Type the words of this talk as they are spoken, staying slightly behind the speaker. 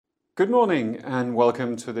Good morning and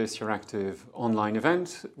welcome to this Euractiv online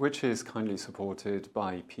event, which is kindly supported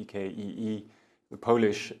by PKEE, the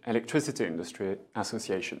Polish Electricity Industry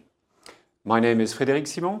Association. My name is Frédéric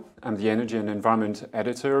Simon. I'm the Energy and Environment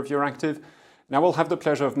Editor of Euractiv, and I will have the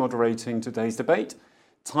pleasure of moderating today's debate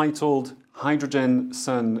titled Hydrogen,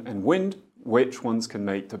 Sun and Wind, which ones can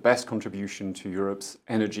make the best contribution to Europe's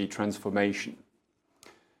energy transformation.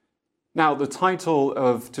 Now, the title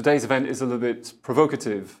of today's event is a little bit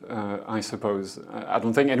provocative, I suppose. I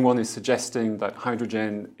don't think anyone is suggesting that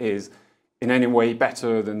hydrogen is in any way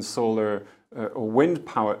better than solar or wind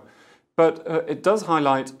power, but it does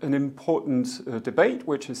highlight an important debate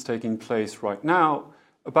which is taking place right now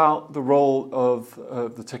about the role of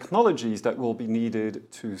the technologies that will be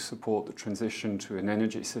needed to support the transition to an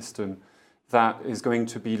energy system that is going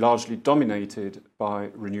to be largely dominated by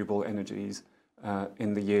renewable energies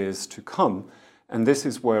in the years to come. And this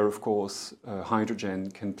is where, of course, hydrogen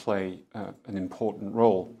can play an important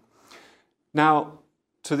role. Now,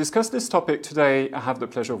 to discuss this topic today, I have the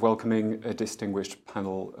pleasure of welcoming a distinguished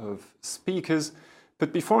panel of speakers.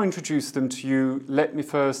 But before I introduce them to you, let me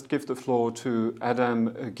first give the floor to Adam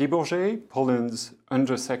Guibourgé, Poland's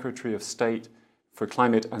Under-Secretary of State for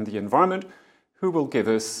Climate and the Environment, who will give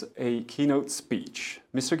us a keynote speech.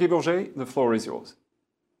 Mr. Guibourgé, the floor is yours.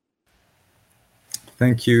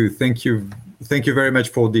 Thank you very much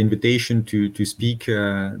for the invitation to speak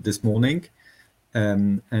this morning.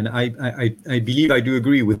 And I believe I do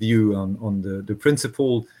agree with you on the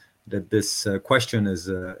principle that this question is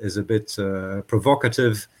a bit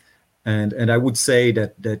provocative, and I would say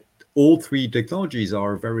that all three technologies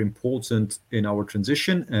are very important in our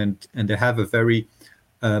transition, and they have a very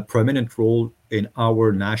prominent role in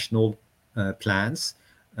our national plans,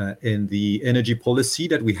 in the energy policy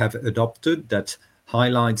that we have adopted that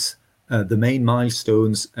highlights the main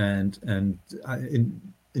milestones and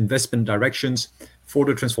investment directions for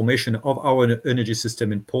the transformation of our energy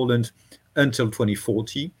system in Poland until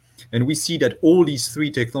 2040. And we see that all these three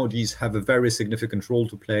technologies have a very significant role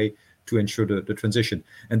to play to ensure the transition.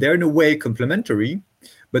 And they're in a way complementary,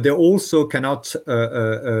 but they also cannot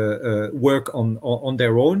work on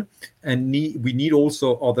their own. And we need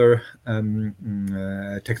also other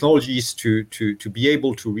technologies to be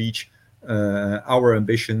able to reach our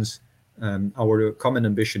ambitions, our common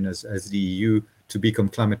ambition as the EU to become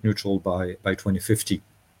climate neutral by 2050.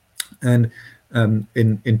 And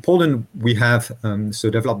in Poland, we have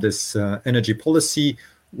developed this energy policy,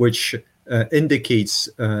 which indicates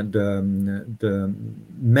the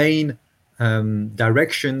main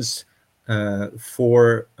directions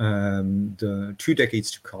for the 2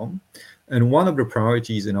 decades to come. And one of the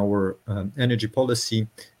priorities in our energy policy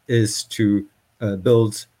is to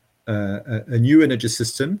build a new energy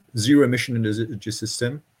system, zero-emission energy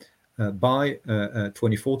system, by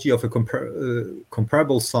 2040 of a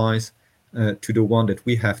comparable size to the one that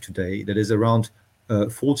we have today, that is around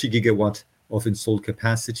 40 gigawatt of installed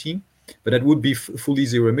capacity. But that would be fully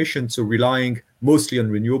zero-emission, so relying mostly on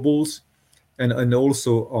renewables and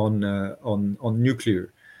also on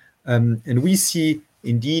nuclear. And we see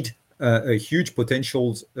indeed a huge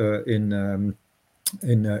potential in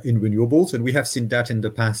renewables, and we have seen that in the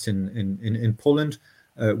past in Poland,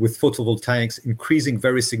 with photovoltaics increasing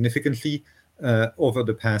very significantly over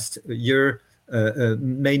the past year,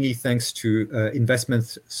 mainly thanks to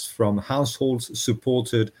investments from households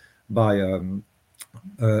supported by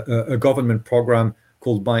a government program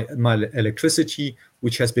called My Electricity,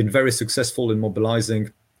 which has been very successful in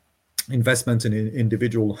mobilizing investment in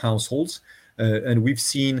individual households. And we've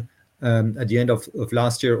seen at the end of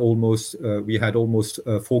last year, we had almost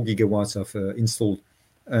 4 gigawatts of installed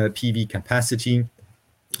PV capacity,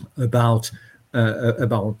 about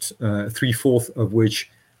 3/4 of which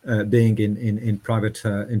being in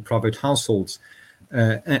private households,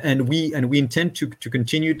 and we intend to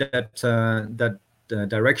continue that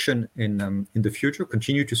direction in the future,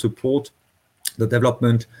 continue to support the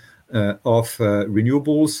development of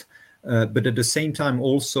renewables, but at the same time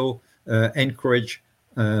also encourage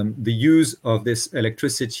the use of this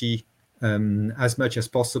electricity as much as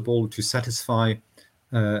possible to satisfy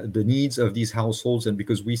the needs of these households, and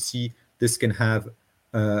because we see this can have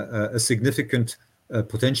a significant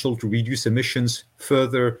potential to reduce emissions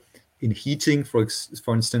further in heating, for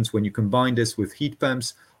instance, when you combine this with heat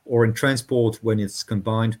pumps, or in transport when it's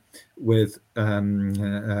combined with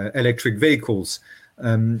electric vehicles.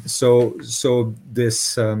 So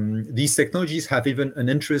these technologies have even an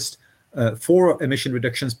interest for emission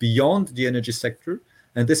reductions beyond the energy sector,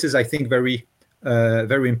 and this is, I think, very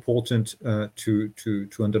important to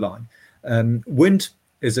underline. Wind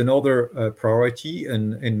is another priority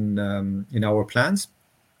in our plans.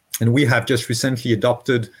 And we have just recently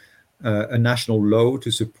adopted a national law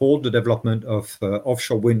to support the development of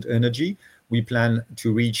offshore wind energy. We plan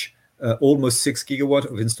to reach almost 6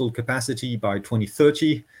 gigawatts of installed capacity by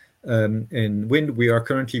 2030. In wind, we are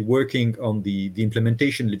currently working on the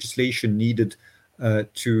implementation legislation needed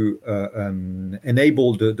to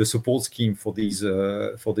enable the support scheme for these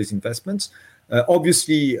investments.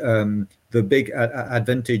 Obviously, the big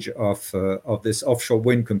advantage of this offshore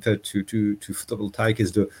wind compared to photovoltaic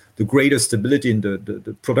is the greater stability in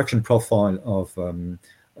the production profile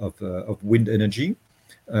of wind energy,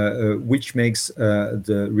 which makes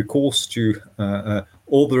the recourse to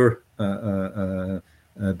other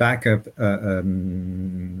backup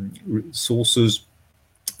sources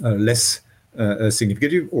less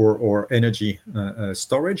significant, or energy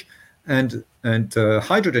storage. And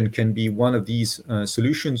hydrogen can be one of these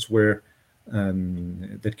solutions where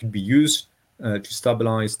that can be used to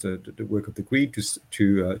stabilize the work of the grid,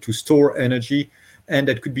 to store energy, and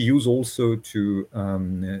that could be used also to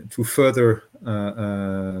further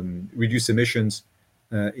reduce emissions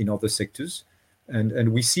in other sectors.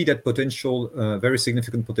 And we see that potential, very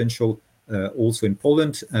significant potential, also in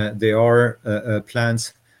Poland. There are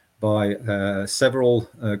plans by several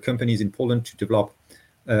companies in Poland to develop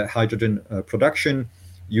hydrogen production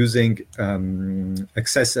using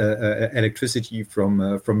excess electricity from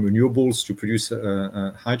renewables to produce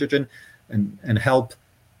hydrogen, and help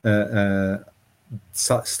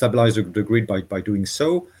stabilize the grid by doing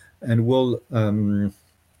so. And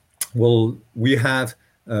we have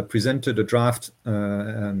presented a draft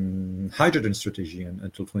hydrogen strategy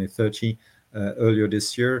until 2030 earlier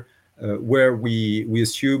this year, where we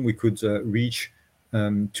assume we could reach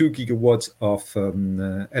 2 gigawatts of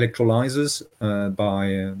electrolyzers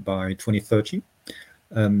by 2030.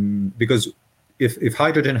 Because if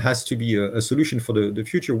hydrogen has to be a solution for the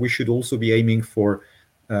future, we should also be aiming for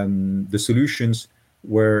the solutions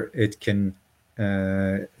where it can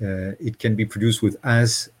be produced with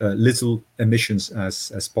as little emissions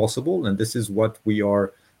as possible, and this is what we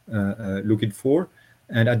are looking for.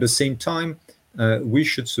 And at the same time, we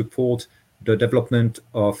should support the development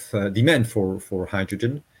of demand for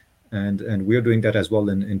hydrogen, and we are doing that as well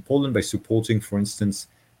in Poland by supporting, for instance,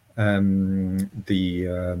 the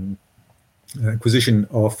acquisition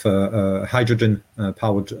of hydrogen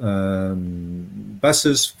powered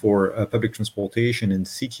buses for public transportation in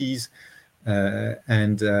cities,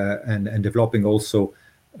 and developing also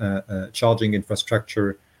charging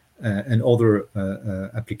infrastructure and other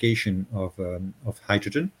application of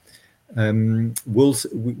hydrogen.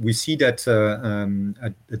 We see that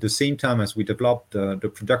at the same time as we develop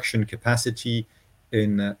the production capacity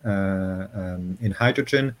in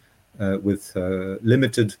hydrogen with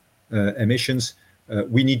limited emissions,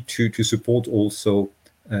 we need to support also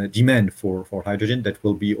demand for hydrogen. That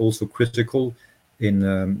will be also critical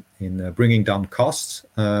in bringing down costs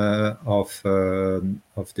of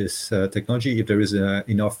this technology if there is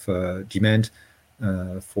enough demand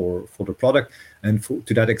for the product. And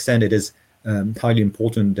to that extent, it is highly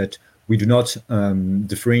important that we do not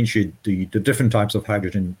differentiate the different types of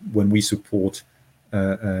hydrogen when we support,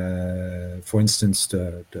 for instance,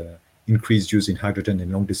 the increased use in hydrogen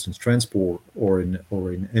in long distance transport or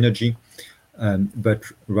in energy, but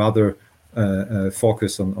rather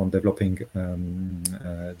focus on developing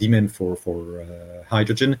demand for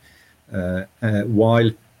hydrogen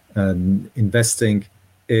while investing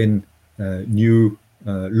in new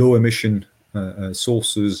low emission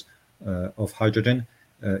sources of hydrogen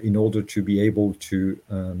in order to be able to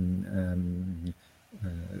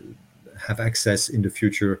have access in the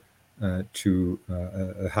future to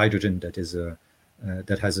a hydrogen that is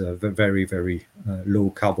that has a very, very low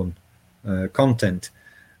carbon content.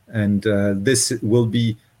 And this will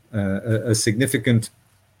be a significant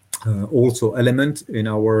also element in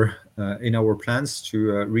our plans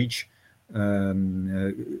to reach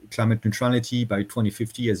climate neutrality by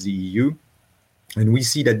 2050 as the EU. And we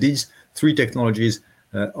see that these three technologies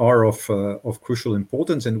are of crucial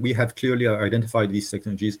importance, and we have clearly identified these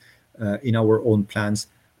technologies in our own plans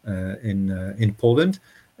in Poland.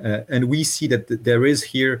 And we see that there is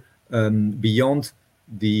here, beyond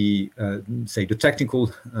the say the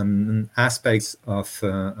technical aspects of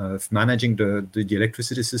managing the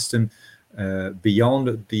electricity system,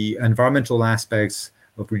 beyond the environmental aspects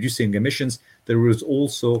of reducing emissions, there is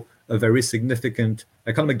also a very significant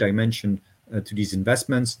economic dimension to these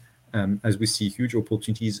investments, as we see huge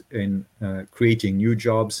opportunities in creating new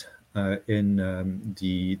jobs in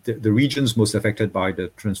the regions most affected by the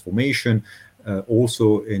transformation,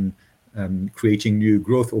 also in creating new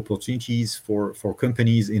growth opportunities for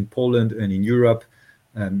companies in Poland and in Europe,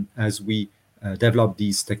 as we develop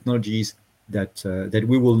these technologies that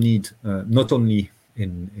we will need not only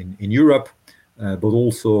in Europe, but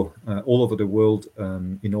also all over the world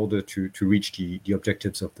in order to reach the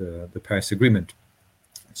objectives of the Paris Agreement.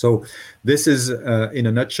 So this is, in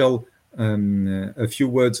a nutshell, a few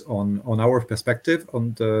words on our perspective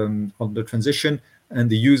on the transition and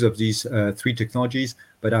the use of these three technologies.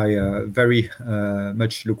 But I very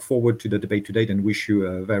much look forward to the debate today and wish you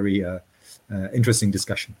a very interesting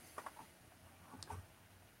discussion.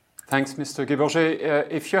 Thanks, Mr. Guibourgé.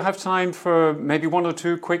 If you have time for maybe one or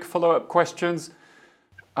two quick follow-up questions.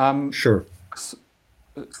 Sure.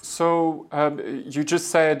 So you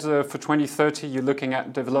just said for 2030 you're looking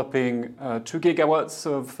at developing 2 gigawatts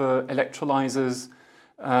of electrolyzers.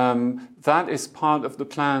 That is part of the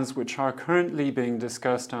plans which are currently being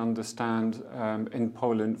discussed, I understand, in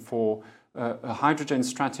Poland for a hydrogen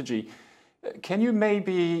strategy. Can you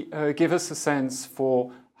maybe give us a sense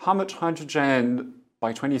for how much hydrogen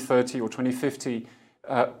by 2030 or 2050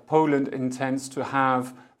 Poland intends to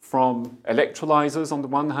have from electrolyzers on the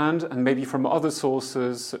one hand, and maybe from other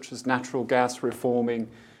sources such as natural gas reforming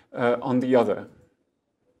on the other?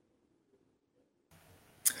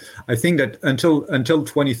 I think that until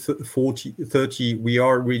 2030, we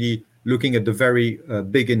are really looking at the very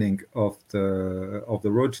beginning of the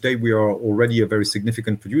road. Today, we are already a very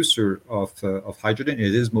significant producer of hydrogen.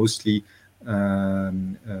 It is mostly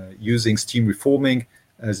using steam reforming,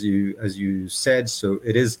 as you said. So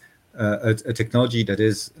it is a technology that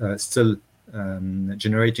is still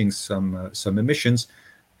generating some emissions,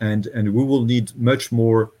 and we will need much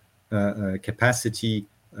more capacity,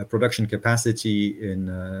 production capacity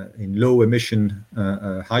in low emission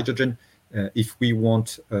hydrogen if we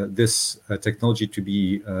want this technology to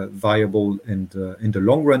be viable in the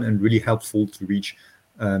long run and really helpful to reach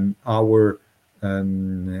our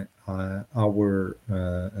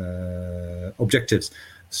objectives.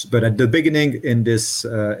 But at the beginning, in this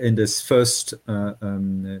first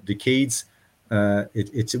decades,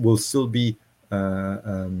 it will still be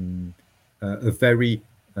a very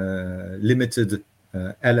limited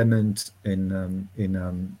element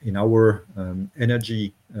in our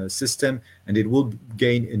energy system, and it will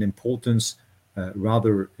gain in importance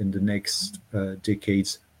rather in the next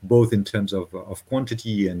decades, both in terms of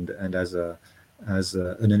quantity and as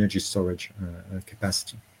an energy storage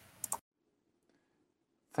capacity.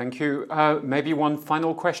 Thank you. Maybe one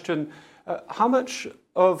final question. How much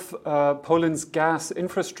of Poland's gas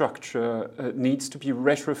infrastructure needs to be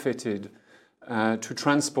retrofitted to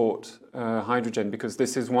transport hydrogen? Because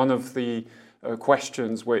this is one of the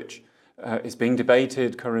questions which is being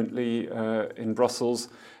debated currently in Brussels.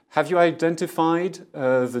 Have you identified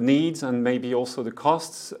the needs and maybe also the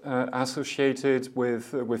costs associated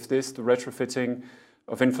with this, the retrofitting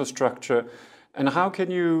of infrastructure? And how can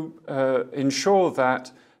you ensure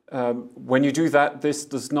that when you do that, this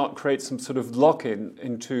does not create some sort of lock-in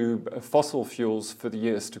into fossil fuels for the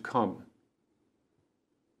years to come?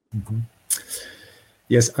 Mm-hmm.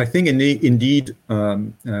 Yes, I think indeed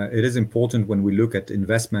it is important when we look at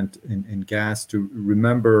investment in gas to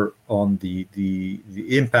remember on the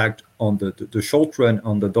impact on the short run,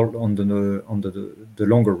 on the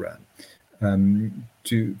longer run.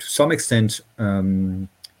 To some extent,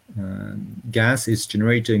 gas is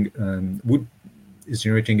generating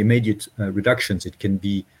immediate reductions. It can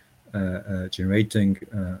be generating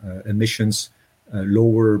emissions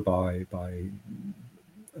lower by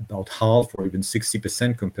about half or even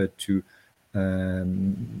 60% compared to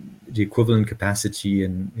the equivalent capacity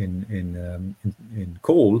in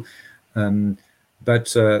coal.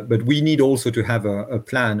 But we need also to have a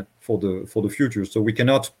plan for the future. So we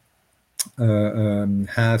cannot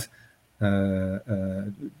have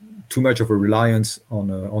too much of a reliance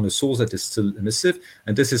on a source that is still emissive,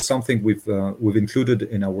 and this is something we've included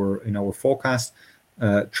in our forecast,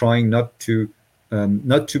 trying not to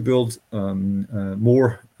build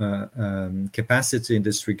more capacity in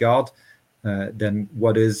this regard than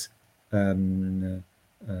what is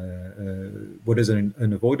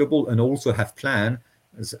unavoidable, and also have plan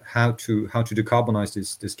as how to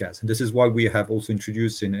decarbonize this gas. And this is why we have also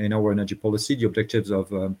introduced in our energy policy the objectives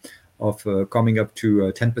of coming up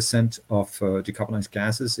to 10% of decarbonized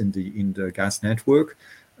gases in the gas network,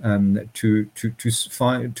 to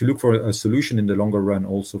look for a solution in the longer run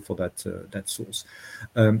also for that source.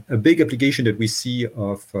 A big application that we see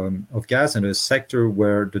of gas and a sector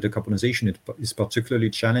where the decarbonization is particularly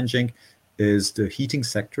challenging is the heating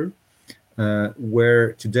sector,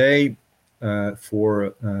 where today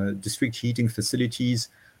for district heating facilities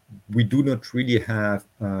we do not really have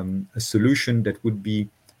a solution that would be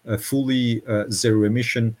fully zero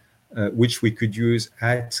emission which we could use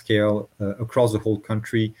at scale across the whole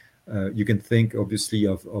country. You can think obviously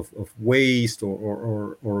of waste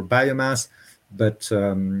or biomass, but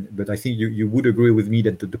I think you would agree with me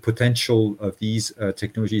that the potential of these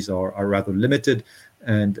technologies are rather limited,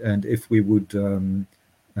 and if we would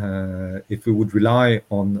rely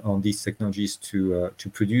on these technologies to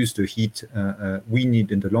produce the heat we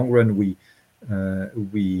need in the long run, we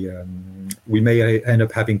may end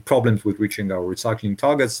up having problems with reaching our recycling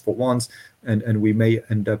targets for once, and we may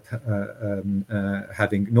end up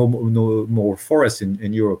having no more forests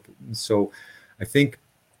in Europe. So I think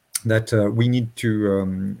that we need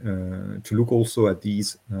to look also at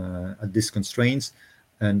these constraints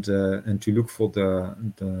and to look for the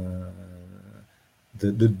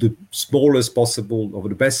smallest possible or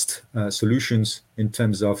the best solutions in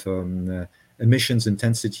terms of emissions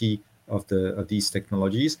intensity of these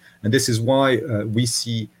technologies. And this is why we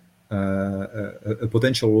see a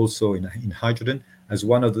potential also in hydrogen as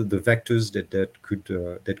one of the vectors that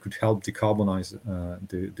could help decarbonize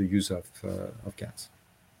the use of gas.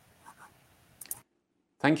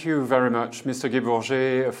 Thank you very much, Mr.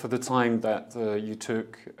 Guy-Bourget, for the time that you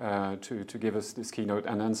took to give us this keynote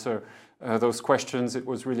and answer those questions. It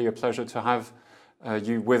was really a pleasure to have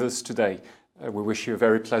you with us today. We wish you a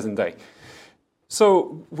very pleasant day.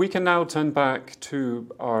 So we can now turn back to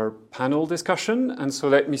our panel discussion. And so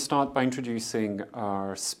let me start by introducing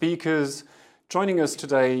our speakers. Joining us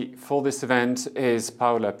today for this event is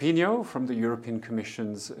Paola Pino from the European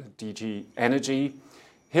Commission's DG Energy,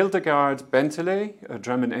 Hildegard Benteler, a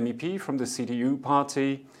German MEP from the CDU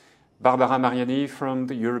party, Barbara Mariani from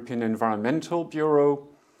the European Environmental Bureau,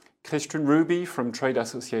 Christian Ruby from trade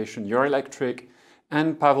association Eurelectric,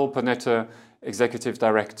 and Paweł Poneta, Executive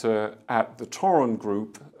Director at the Toron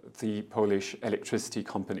Group, the Polish electricity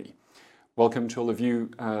company. Welcome to all of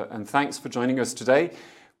you, and thanks for joining us today.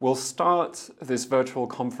 We'll start this virtual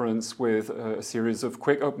conference with a series of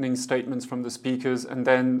quick opening statements from the speakers, and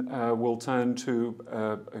then we'll turn to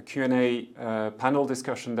a Q&A panel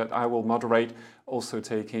discussion that I will moderate, also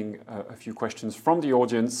taking a few questions from the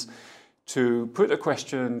audience. To put a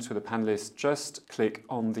question to the panelists, just click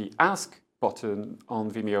on the Ask button on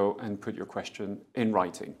Vimeo and put your question in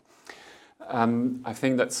writing. I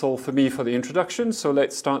think that's all for me for the introduction, so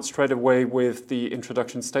let's start straight away with the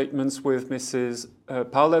introduction statements with Mrs.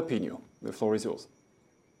 Paola Pino. The floor is yours.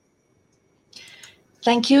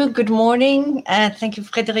 Thank you. Good morning. Thank you,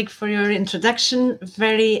 Frédéric, for your introduction.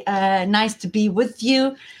 Very nice to be with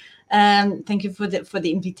you. Thank you for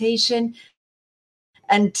the invitation.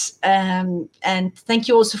 And thank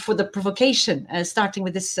you also for the provocation, starting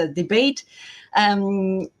with this debate. As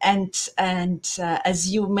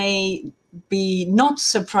you may be not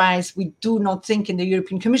surprised, we do not think in the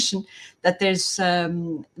European Commission that there's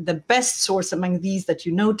the best source among these that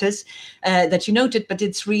you noted, but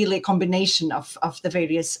it's really a combination of the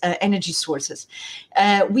various energy sources.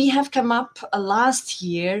 We have come up last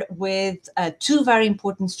year with two very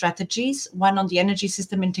important strategies, one on the energy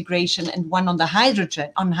system integration and one on the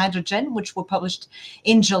hydrogen, which were published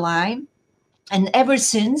in July. And ever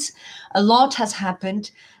since, a lot has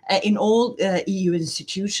happened in all EU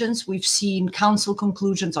institutions. We've seen Council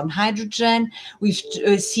conclusions on hydrogen. We've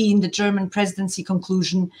seen the German presidency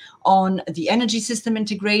conclusion on the energy system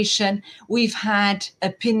integration. We've had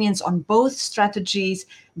opinions on both strategies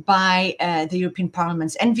by the European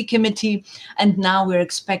Parliament's ENVI Committee, and now we're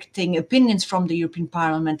expecting opinions from the European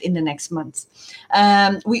Parliament in the next months.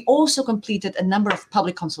 We also completed a number of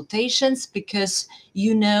public consultations because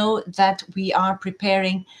you know that we are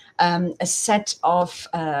preparing a set of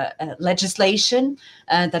legislation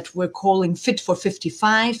that we're calling Fit for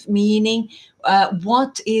 55, meaning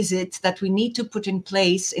what is it that we need to put in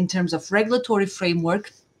place in terms of regulatory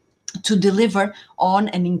framework to deliver on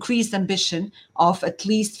an increased ambition of at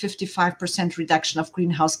least 55% reduction of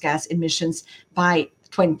greenhouse gas emissions by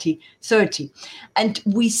 2030. And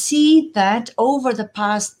we see that over the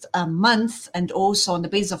past month, and also on the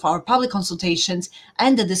basis of our public consultations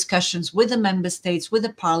and the discussions with the member states, with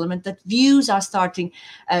the parliament, that views are starting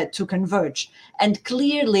to converge. And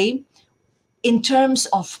clearly, in terms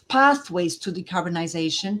of pathways to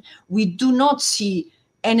decarbonization, we do not see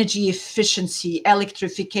energy efficiency,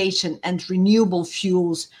 electrification, and renewable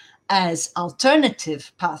fuels as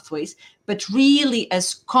alternative pathways, but really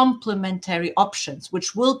as complementary options,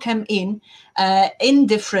 which will come in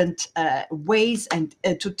different ways and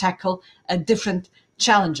to tackle different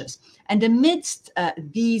challenges. And amidst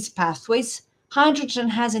these pathways, hydrogen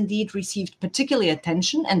has indeed received particular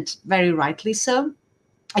attention, and very rightly so.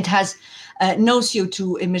 It has no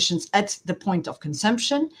CO2 emissions at the point of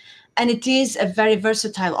consumption, and it is a very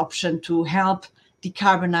versatile option to help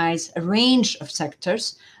decarbonize a range of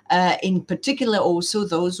sectors, in particular also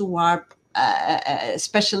those who are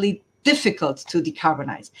especially difficult to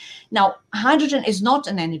decarbonize. Now, hydrogen is not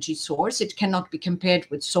an energy source. It cannot be compared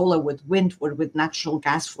with solar, with wind, or with natural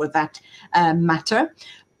gas for that matter.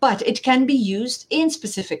 But it can be used in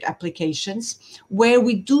specific applications where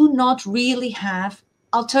we do not really have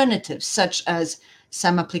alternatives, such as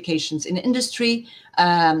some applications in industry,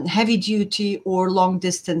 heavy duty or long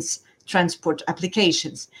distance transport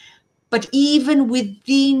applications. But even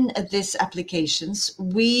within these applications,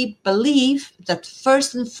 we believe that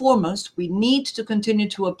first and foremost, we need to continue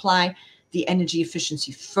to apply the energy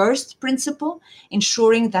efficiency first principle,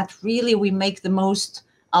 ensuring that really we make the most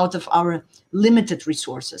out of our limited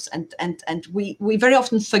resources. And we very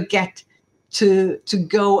often forget to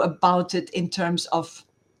go about it in terms of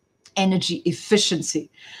energy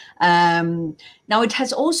efficiency. Now, it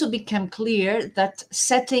has also become clear that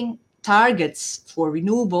setting targets for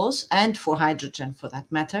renewables and for hydrogen, for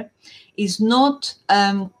that matter, is not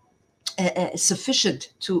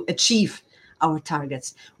sufficient to achieve our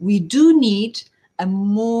targets. We do need a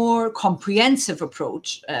more comprehensive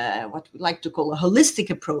approach, what we like to call a holistic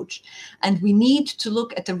approach, and we need to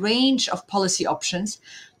look at a range of policy options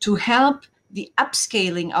to help the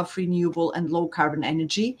upscaling of renewable and low carbon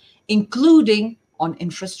energy, including on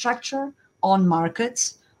infrastructure, on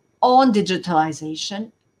markets, on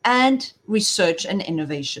digitalization, and research and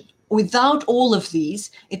innovation. Without all of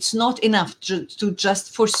these, it's not enough to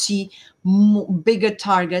just foresee bigger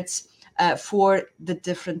targets for the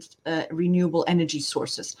different renewable energy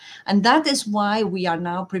sources. And that is why we are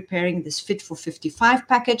now preparing this Fit for 55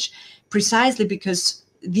 package, precisely because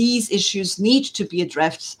these issues need to be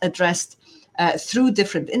addressed through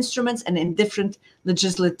different instruments and in different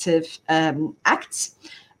legislative acts.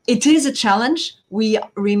 It is a challenge. We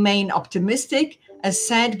remain optimistic. As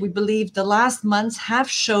said, we believe the last months have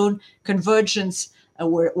shown convergence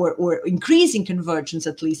or increasing convergence,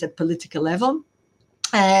 at least at political level.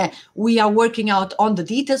 We are working out on the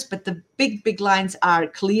details, but the big lines are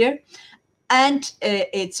clear. And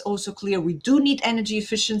it's also clear we do need energy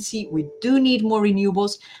efficiency, we do need more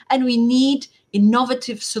renewables, and we need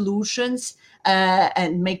innovative solutions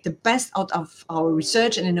and make the best out of our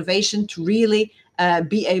research and innovation to really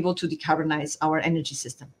be able to decarbonize our energy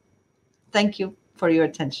system. Thank you for your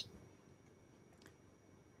attention.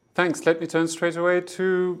 Thanks. Let me turn straight away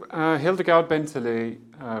to Hildegard Bentley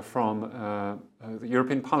from the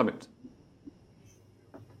European Parliament.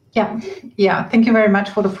 Yeah. Thank you very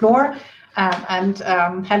much for the floor. And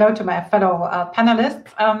hello to my fellow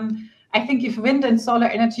panelists. I think if wind and solar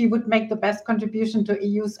energy would make the best contribution to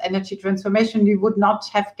EU's energy transformation, we would not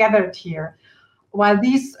have gathered here. While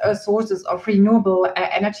these sources of renewable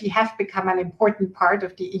energy have become an important part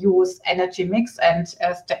of the EU's energy mix, and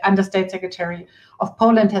as the Understate Secretary of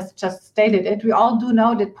Poland has just stated it, we all do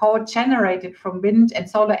know that power generated from wind and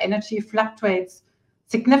solar energy fluctuates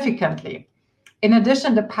significantly. In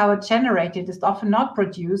addition, the power generated is often not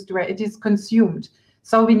produced where it is consumed.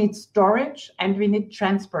 So we need storage and we need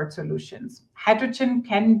transport solutions. Hydrogen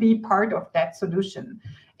can be part of that solution.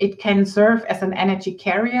 It can serve as an energy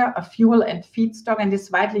carrier, a fuel and feedstock, and is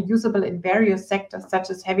widely usable in various sectors such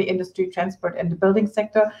as heavy industry, transport, and the building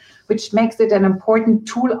sector, which makes it an important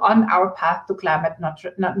tool on our path to climate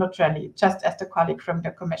neutrality, just as the colleague from the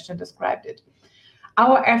Commission described it.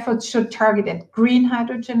 Our efforts should target at green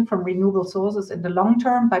hydrogen from renewable sources in the long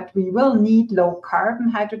term, but we will need low carbon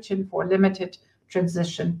hydrogen for a limited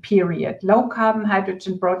transition period. Low carbon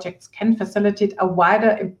hydrogen projects can facilitate a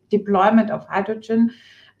wider deployment of hydrogen,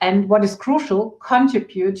 and what is crucial,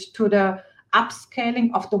 contribute to the upscaling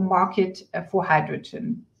of the market for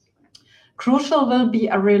hydrogen. Crucial will be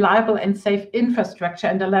a reliable and safe infrastructure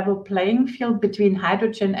and a level playing field between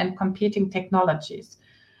hydrogen and competing technologies.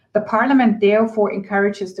 The Parliament therefore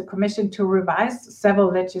encourages the Commission to revise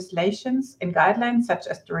several legislations and guidelines, such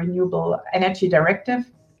as the Renewable Energy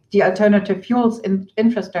Directive, the Alternative Fuels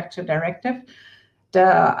Infrastructure Directive, the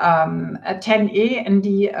 10E and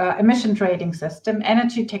the emission trading system,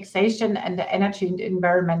 energy taxation, and the energy and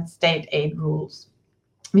environment state aid rules.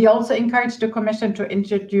 We also encourage the Commission to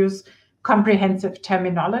introduce comprehensive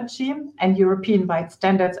terminology and European-wide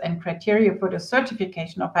standards and criteria for the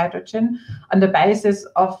certification of hydrogen on the basis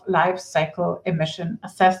of life cycle emission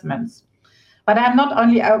assessments. But I'm not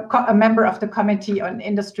only a member of the Committee on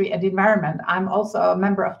Industry and Environment, I'm also a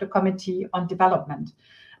member of the Committee on Development.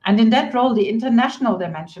 And in that role, the international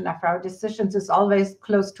dimension of our decisions is always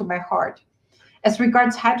close to my heart. As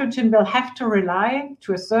regards hydrogen, we'll have to rely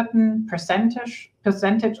to a certain percentage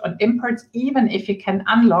on imports, even if we can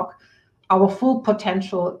unlock our full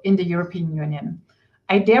potential in the European Union.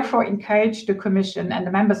 I therefore encourage the Commission and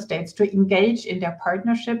the Member States to engage in their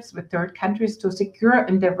partnerships with third countries to secure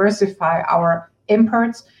and diversify our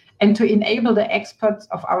imports and to enable the exports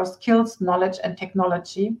of our skills, knowledge and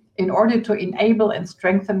technology in order to enable and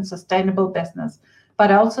strengthen sustainable business,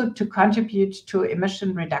 but also to contribute to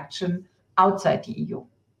emission reduction outside the EU.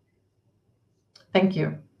 Thank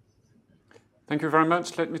you. Thank you very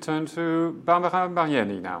much. Let me turn to Barbara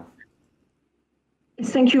Barrieni now.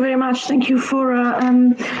 Thank you very much. Thank you for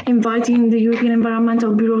inviting the European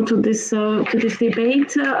Environmental Bureau to this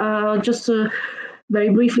debate. Very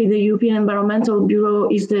briefly, the European Environmental Bureau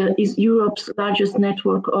is Europe's largest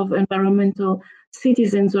network of environmental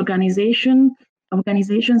citizens organizations,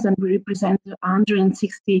 and we represent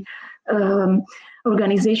 160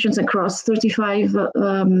 organizations across 35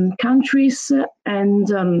 countries. And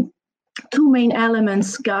two main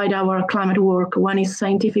elements guide our climate work. One is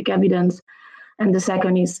scientific evidence, and the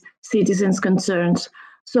second is citizens' concerns.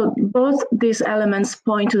 So both these elements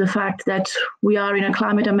point to the fact that we are in a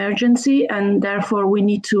climate emergency, and therefore we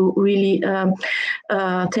need to really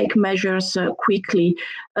take measures quickly.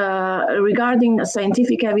 Regarding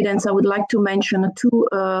scientific evidence, I would like to mention two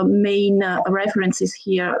main references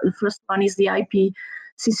here. The first one is the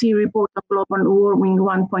IPCC report of global warming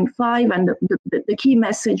 1.5, and the key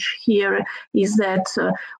message here is that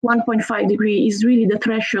 1.5 degree is really the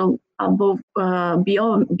threshold above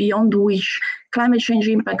beyond which climate change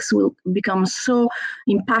impacts will become so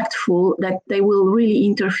impactful that they will really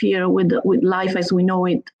interfere with life as we know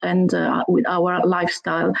it, and with our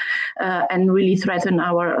lifestyle, and really threaten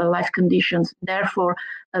our life conditions. Therefore,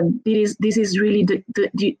 this is really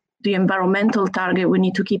the environmental target we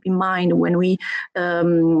need to keep in mind when we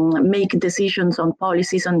make decisions on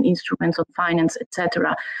policies, on instruments, on finance,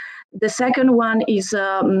 etc. The second one is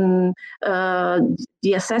the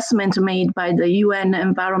assessment made by the UN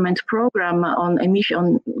Environment Programme on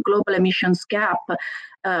global emissions gap,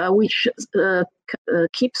 which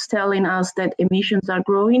keeps telling us that emissions are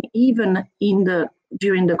growing even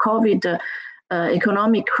during the COVID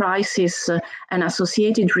economic crisis and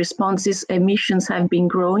associated responses. Emissions have been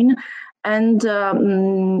growing. And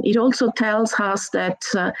it also tells us that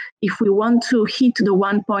if we want to hit the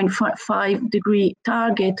 1.5 degree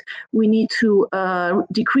target, we need to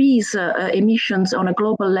decrease emissions on a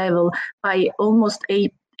global level by almost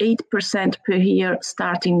 8% per year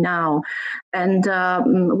starting now. And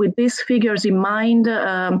with these figures in mind,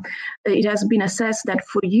 it has been assessed that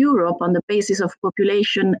for Europe, on the basis of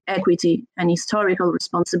population equity and historical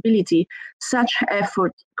responsibility, such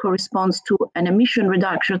effort corresponds to an emission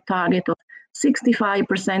reduction target of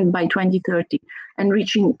 65% by 2030 and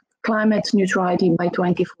reaching climate neutrality by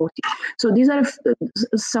 2040. So these are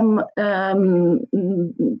some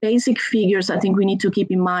basic figures I think we need to keep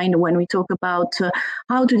in mind when we talk about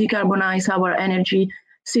how to decarbonize our energy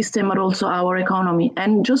system, but also our economy.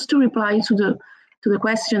 And just to reply to the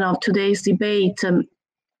question of today's debate,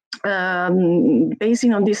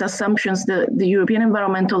 basing on these assumptions, the European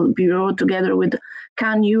Environmental Bureau, together with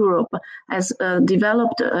CAN Europe, has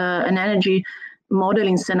developed an energy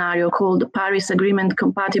modeling scenario called the Paris Agreement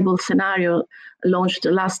Compatible Scenario, launched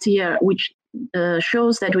last year, which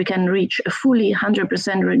shows that we can reach a fully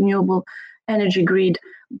 100% renewable energy grid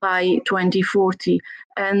by 2040.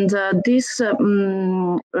 And this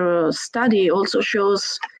study also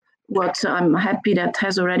shows what I'm happy that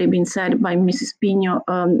has already been said by Mrs. Pino,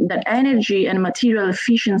 that energy and material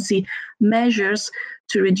efficiency measures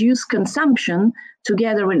to reduce consumption,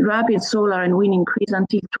 together with rapid solar and wind increase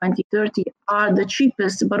until 2030, are the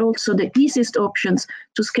cheapest but also the easiest options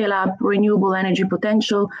to scale up renewable energy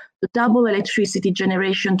potential, to double electricity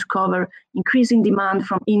generation to cover increasing demand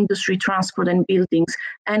from industry, transport and buildings,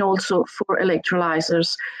 and also for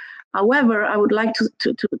electrolyzers. However, I would like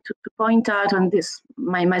to point out on this,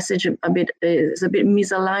 my message is a bit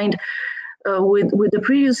misaligned with the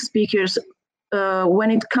previous speakers.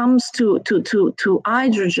 When it comes to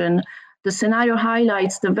hydrogen, the scenario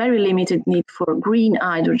highlights the very limited need for green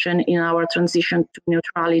hydrogen in our transition to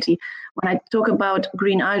neutrality. When I talk about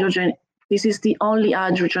green hydrogen, this is the only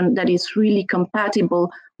hydrogen that is really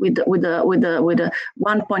compatible with a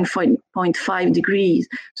 1.5 degrees.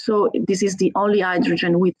 So this is the only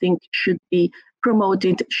hydrogen we think should be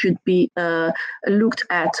promoted, should be looked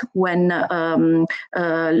at when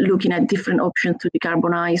looking at different options to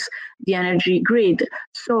decarbonize the energy grid.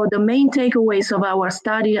 So the main takeaways of our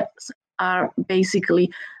study are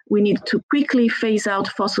basically we need to quickly phase out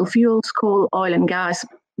fossil fuels, coal, oil and gas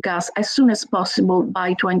as soon as possible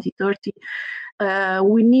by 2030.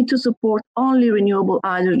 We need to support only renewable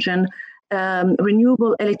hydrogen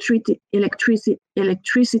renewable electricity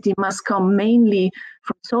must come mainly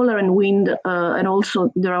from solar and wind, and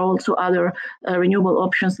also there are also other renewable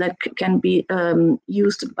options that can be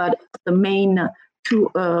used, but the main two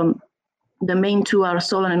are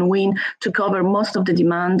solar and wind to cover most of the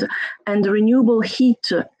demand, and the renewable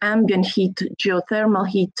heat, ambient heat, geothermal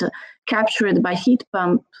heat captured by heat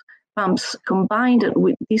pumps combined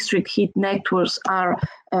with district heat networks are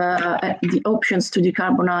the options to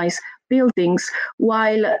decarbonize buildings.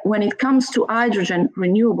 While when it comes to hydrogen,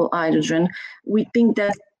 renewable hydrogen, we think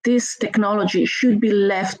that this technology should be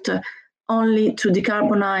left only to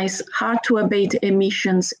decarbonize hard-to-abate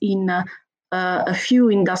emissions in a few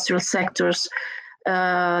industrial sectors,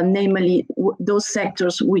 namely those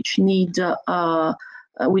sectors which need,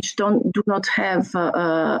 which do not have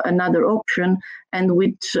another option, and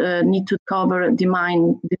which need to cover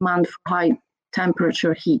demand for high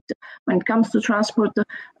temperature heat. When it comes to transport,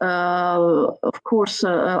 of course,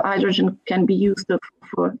 hydrogen can be used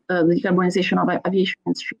for the decarbonization of aviation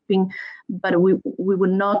and shipping, but we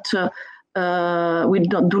would not, we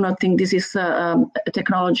do not think this is a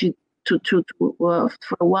technology for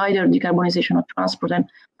a wider decarbonization of transport. And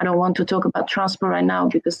I don't want to talk about transport right now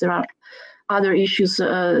because there are other issues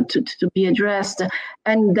to be addressed.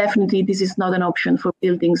 And definitely this is not an option for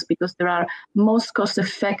buildings because there are most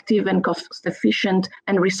cost-effective and cost-efficient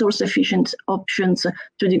and resource-efficient options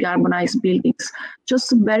to decarbonize buildings.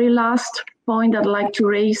 Just a very last point I'd like to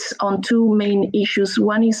raise on two main issues.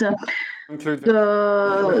 One is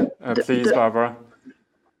please, Barbara.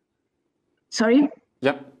 Sorry?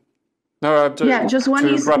 Yep. No, just one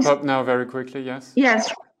to wrap up now very quickly, yes?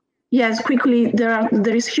 Yes, quickly,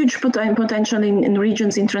 there is huge potential in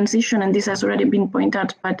regions in transition, and this has already been pointed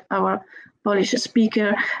out by our Polish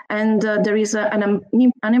speaker, and there is an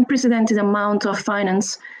unprecedented amount of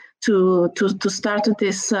finance to start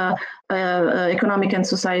this economic and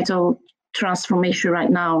societal transformation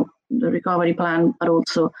right now, the recovery plan, but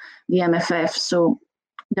also the MFF. So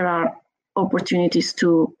there are opportunities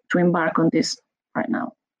to embark on this right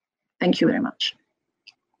now. Thank you very much.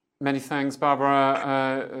 Many thanks,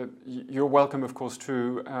 Barbara. You're welcome, of course,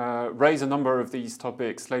 to raise a number of these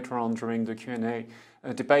topics later on during the Q&A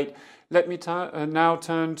debate. Let me now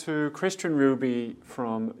turn to Christian Ruby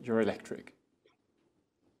from Eurelectric.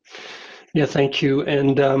 Yeah, thank you.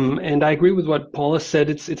 And I agree with what Paula said.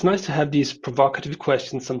 It's nice to have these provocative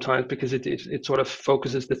questions sometimes because it sort of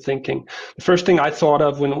focuses the thinking. The first thing I thought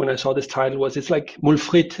of when I saw this title was it's like moule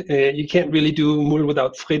frite. You can't really do moule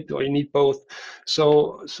without frite, or you need both.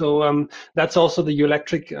 So that's also the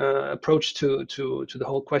Eurelectric approach to the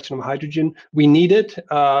whole question of hydrogen. We need it.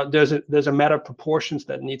 There's a matter of proportions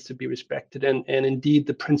that needs to be respected, and indeed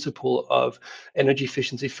the principle of energy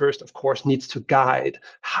efficiency first, of course, needs to guide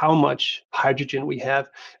how much hydrogen we have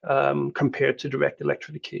compared to direct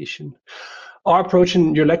electrification. Our approach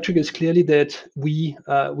in Eurelectric is clearly that we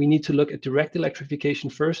need to look at direct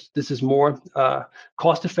electrification first. This is more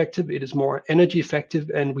cost effective, it is more energy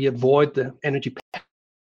effective, and we avoid the energy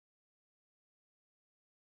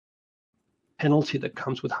penalty that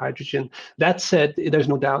comes with hydrogen. That said, there's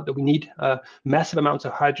no doubt that we need massive amounts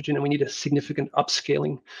of hydrogen and we need a significant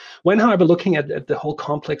upscaling. When, however, looking at the whole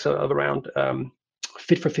complex of around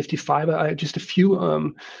Fit for 55, just a few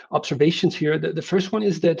observations here. The first one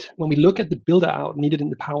is that when we look at the build out needed in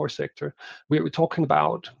the power sector, we're talking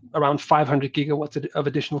about around 500 gigawatts of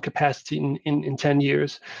additional capacity in 10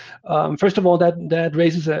 years. First of all, that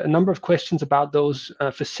raises a number of questions about those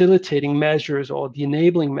facilitating measures or the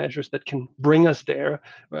enabling measures that can bring us there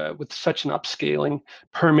with such an upscaling,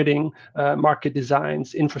 permitting, market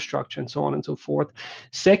designs, infrastructure, and so on and so forth.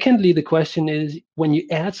 Secondly, the question is, when you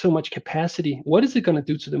add so much capacity, what is it going to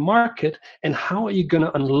do to the market, and how are you going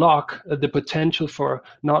to unlock the potential for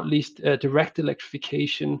not least direct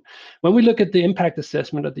electrification? When we look at the impact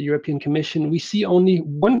assessment of the European Commission, we see only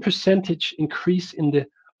 1% increase in the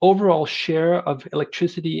overall share of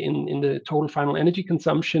electricity in the total final energy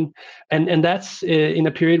consumption, and that's in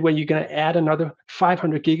a period where you're going to add another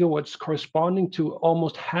 500 gigawatts, corresponding to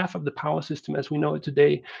almost half of the power system as we know it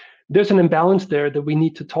today. There's an imbalance there that we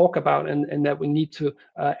need to talk about and that we need to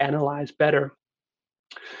analyze better.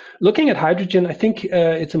 Looking at hydrogen, I think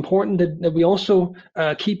it's important that we also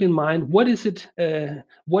keep in mind what is it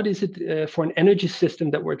for an energy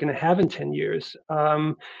system that we're going to have in 10 years.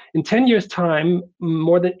 In 10 years' time,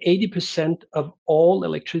 more than 80% of all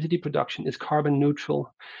electricity production is carbon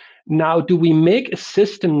neutral. Now, do we make a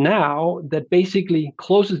system now that basically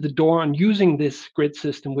closes the door on using this grid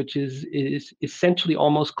system, which is essentially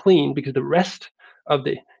almost clean because the rest of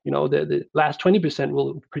the the last 20%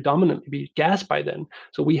 will predominantly be gas by then.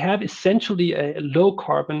 So we have essentially a low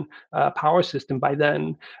carbon power system by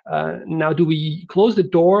then. Now, do we close the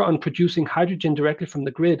door on producing hydrogen directly from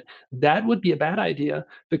the grid? That would be a bad idea,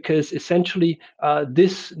 because essentially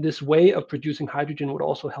this way of producing hydrogen would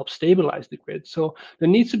also help stabilize the grid. So there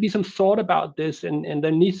needs to be some thought about this, and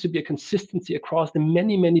there needs to be a consistency across the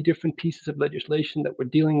many different pieces of legislation that we're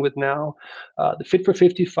dealing with now, the Fit for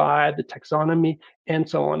 55, the taxonomy, and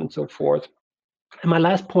so on and so forth. And my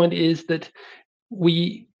last point is that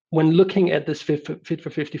when looking at this Fit for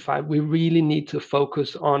 55, we really need to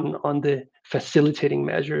focus on the facilitating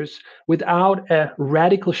measures. Without a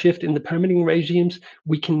radical shift in the permitting regimes,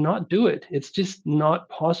 we cannot do it. It's just not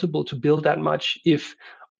possible to build that much if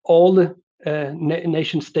all the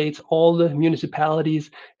nation states, all the municipalities,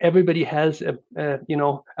 everybody has a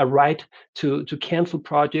right to cancel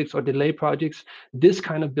projects or delay projects. This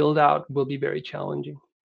kind of build out will be very challenging.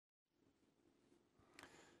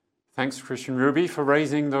 Thanks, Christian Ruby, for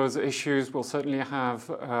raising those issues. We'll certainly have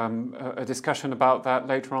a discussion about that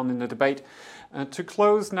later on in the debate. To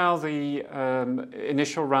close now the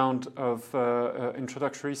initial round of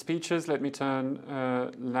introductory speeches, let me turn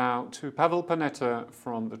now to Pavel Panetta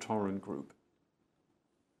from the Tauron Group.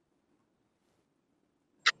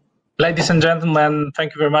 Ladies and gentlemen,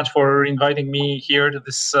 thank you very much for inviting me here to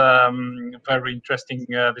this very interesting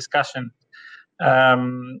discussion.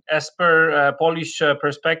 As per Polish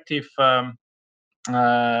perspective,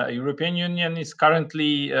 European Union is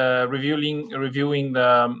currently reviewing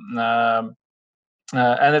the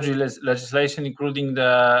energy legislation, including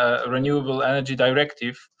the Renewable Energy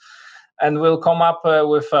Directive, and will come up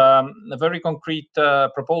with very concrete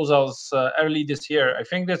proposals early this year. I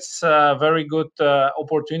think that's a very good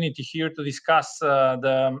opportunity here to discuss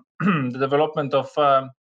the development of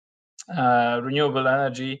renewable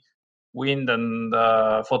energy, wind and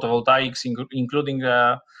photovoltaics, including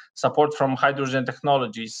support from hydrogen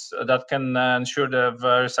technologies that can ensure the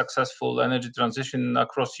very successful energy transition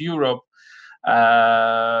across Europe,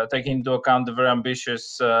 taking into account the very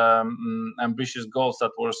ambitious goals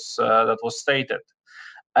that was stated.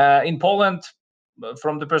 In Poland,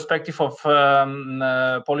 from the perspective of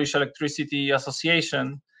Polish Electricity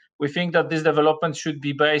Association, we think that this development should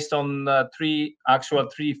be based on three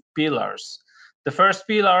pillars. The first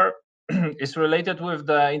pillar is related with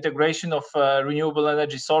the integration of renewable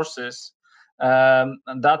energy sources, and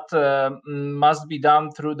that must be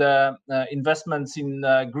done through the investments in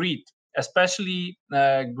grid, especially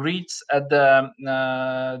grids at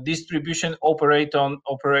the distribution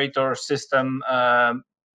operator system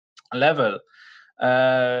level.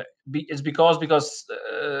 It's because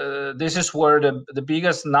this is where the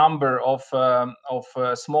biggest number of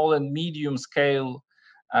small and medium scale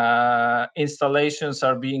installations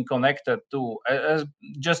are being connected to.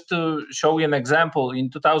 Just to show you an example, in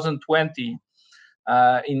 2020,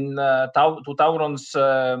 to Tauron's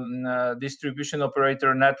distribution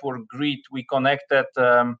operator network grid, we connected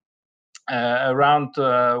around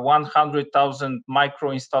 100,000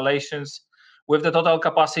 micro installations with the total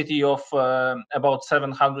capacity of about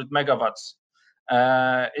 700 megawatts.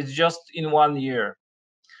 It's just in 1 year.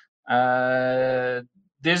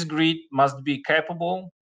 This grid must be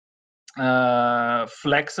capable,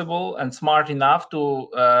 flexible, and smart enough to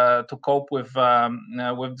cope with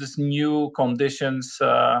these new conditions.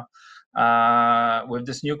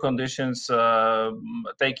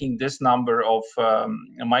 Taking this number of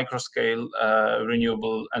microscale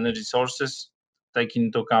renewable energy sources, taking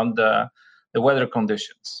into account the weather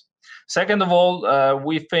conditions. Second of all,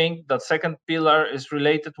 we think that second pillar is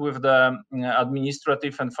related with the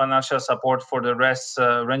administrative and financial support for the RES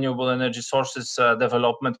renewable energy sources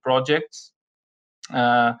development projects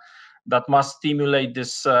that must stimulate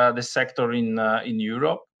this sector in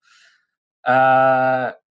Europe.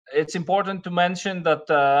 It's important to mention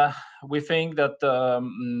that we think that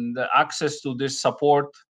the access to this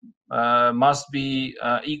support must be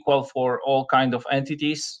equal for all kind of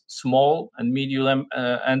entities, small and medium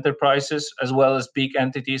enterprises, as well as big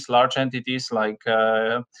entities, large entities like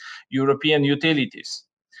European utilities.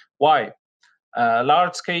 Why?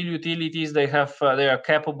 Large-scale utilities, they are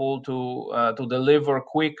capable to deliver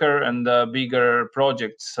quicker and bigger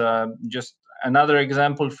projects. Just another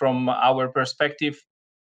example from our perspective,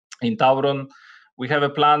 in Tauron, we have a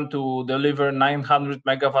plan to deliver 900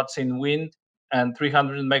 megawatts in wind and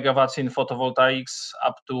 300 megawatts in photovoltaics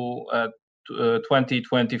up to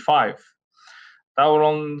 2025.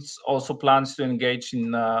 Tauron also plans to engage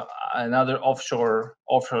in another offshore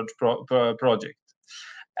project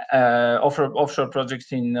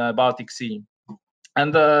in Baltic Sea.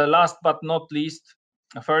 And last but not least,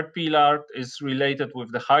 third pillar is related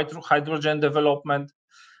with the hydrogen development,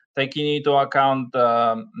 taking into account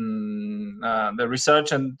the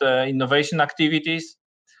research and innovation activities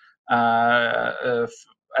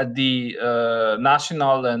at the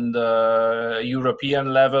national and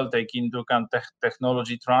European level, taking into account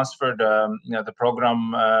technology transfer. The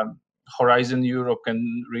program Horizon Europe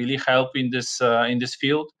can really help in this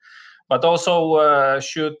field, but also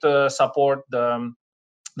should support the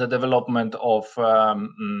development of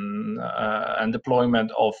and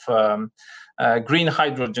deployment of green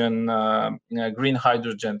hydrogen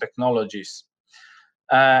technologies.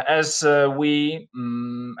 As we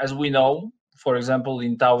know, for example,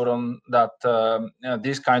 in Tauron, that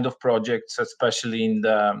these kind of projects, especially in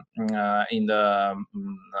the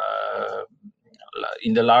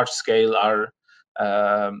large scale, are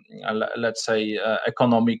let's say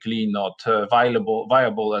economically not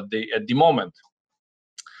viable at the moment.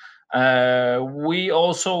 We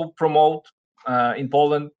also promote in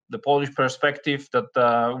Poland the Polish perspective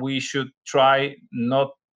that we should try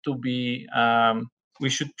to be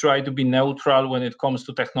neutral when it comes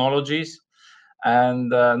to technologies, and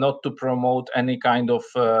not to promote any kind of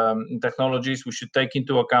technologies. We should take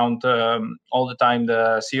into account all the time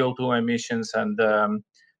the CO2 emissions and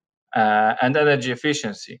energy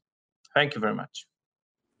efficiency. Thank you very much.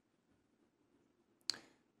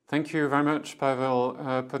 Thank you very much, Paweł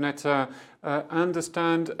Poneta. I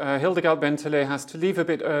understand Hildegard Benteler has to leave a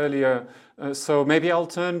bit earlier, so maybe I'll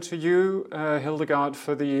turn to you, Hildegard,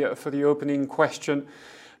 for the opening question.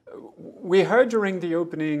 We heard during the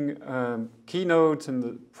opening keynote and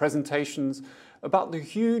the presentations about the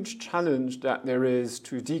huge challenge that there is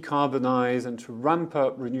to decarbonize and to ramp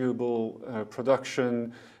up renewable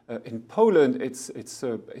production. In Poland, it's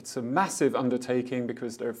a massive undertaking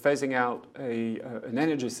because they're phasing out an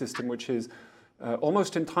energy system which is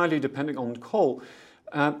almost entirely dependent on coal.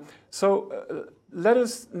 So let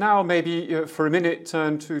us now maybe for a minute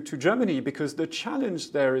turn to Germany, because the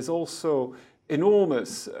challenge there is also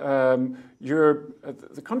enormous.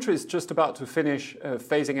 The country is just about to finish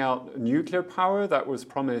phasing out nuclear power that was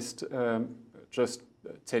promised just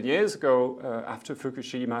 10 years ago after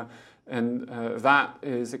Fukushima. And that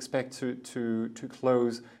is expected to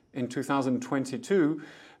close in 2022.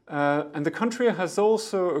 And the country has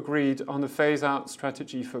also agreed on a phase-out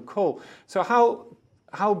strategy for coal. So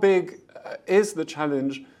how big is the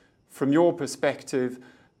challenge from your perspective?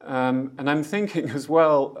 And I'm thinking as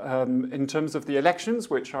well, in terms of the elections,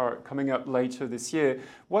 which are coming up later this year,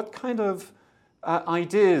 what kind of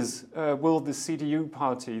ideas will the CDU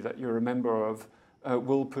party that you're a member of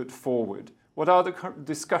will put forward? What are the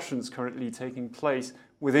discussions currently taking place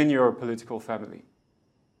within your political family?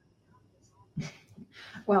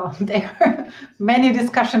 Well, there are many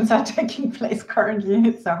discussions are taking place currently.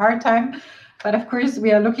 It's a hard time, but of course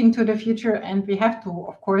we are looking to the future, and we have to,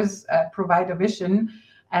 of course, provide a vision.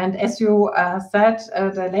 And as you said,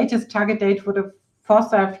 the latest target date for the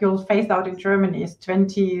fossil fuel phase out in Germany is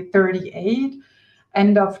 2038.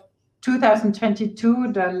 End of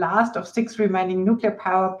 2022, the last of 6 remaining nuclear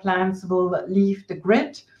power plants will leave the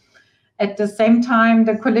grid. At the same time,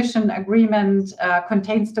 the coalition agreement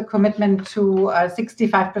contains the commitment to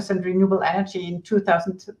 65% renewable energy in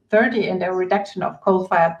 2030 and a reduction of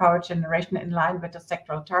coal-fired power generation in line with the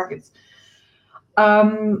sectoral targets.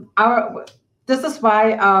 This is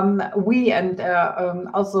why we and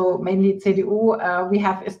also mainly CDU, we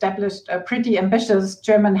have established a pretty ambitious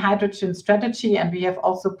German hydrogen strategy, and we have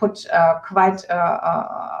also put quite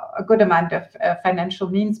a good amount of financial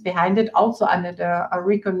means behind it, also under the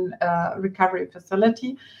Recon recovery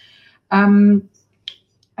facility.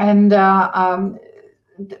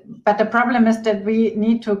 But the problem is that we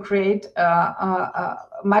need to create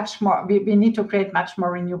much more. We need to create much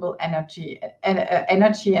more renewable energy,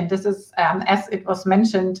 and this is, as it was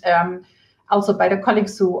mentioned, also by the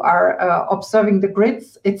colleagues who are observing the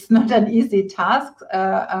grids. It's not an easy task,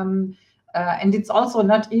 and it's also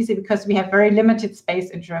not easy because we have very limited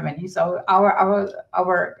space in Germany. So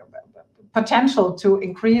our potential to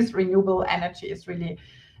increase renewable energy is really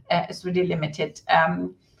limited.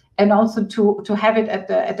 And also to have it at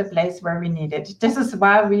the place where we need it. This is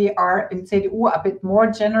why we are in CDU a bit more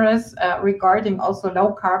generous regarding also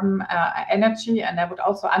low carbon energy. And I would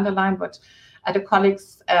also underline what the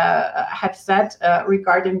colleagues have said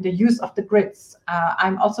regarding the use of the grids.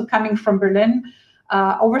 I'm also coming from Berlin.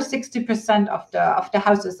 Over 60% of the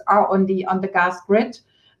houses are on the gas grid.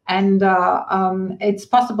 And it's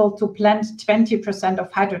possible to blend 20%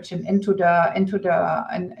 of hydrogen into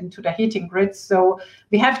the heating grid. So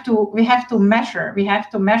we have to measure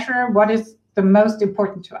what is the most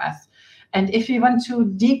important to us. And if you want to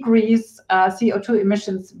decrease CO2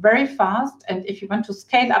 emissions very fast, and if you want to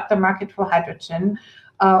scale up the market for hydrogen,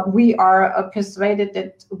 we are persuaded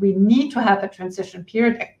that we need to have a transition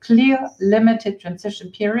period, a clear, limited transition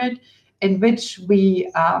period, in which we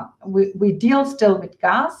deal still with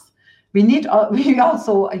gas. We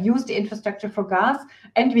also use the infrastructure for gas,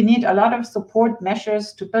 and we need a lot of support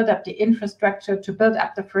measures to build up the infrastructure, to build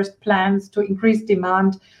up the first plants, to increase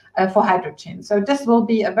demand for hydrogen. So this will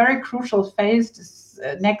be a very crucial phase this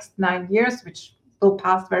next 9 years, which will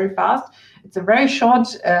pass very fast. It's a very short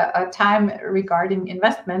time regarding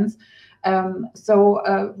investments.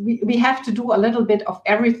 So we have to do a little bit of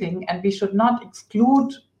everything, and we should not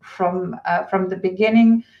exclude from the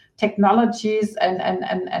beginning technologies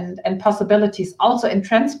and possibilities also in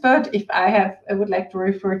transport. If I would like to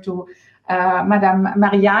refer to Madame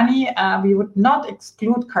Mariani, we would not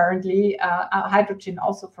exclude currently hydrogen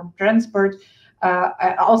also from transport.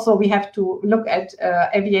 Also, we have to look at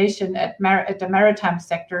aviation, at the maritime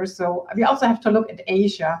sector. So we also have to look at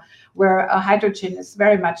Asia, where hydrogen is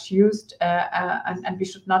very much used, and we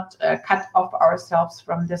should not cut off ourselves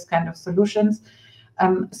from this kind of solutions.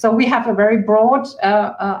 So we have a very broad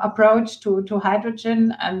approach to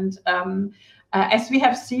hydrogen, and as we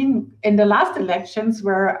have seen in the last elections,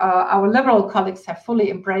 where our liberal colleagues have fully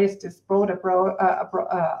embraced this broad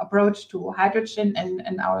approach to hydrogen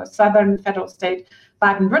in our southern federal state,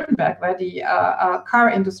 Baden-Württemberg, where the car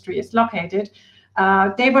industry is located,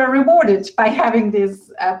 they were rewarded by having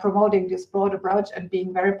this, promoting this broad approach and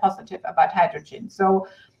being very positive about hydrogen. So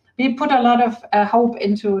we put a lot of hope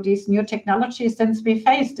into these new technologies, since we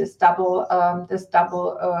face this double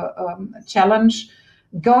challenge,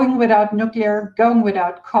 going without nuclear, going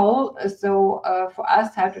without coal. So for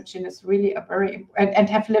us, hydrogen is really a very, and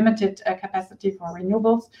have limited capacity for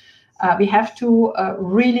renewables. We have to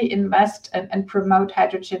really invest and promote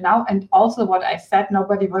hydrogen now. And also what I said,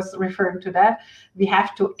 nobody was referring to that, we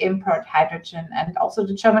have to import hydrogen. And also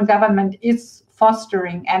the German government is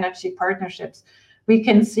fostering energy partnerships. We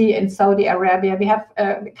can see in Saudi Arabia, we have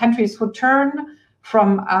countries who turn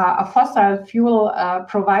from fossil fuel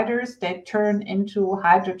providers, they turn into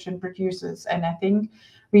hydrogen producers. And I think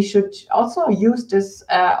we should also use this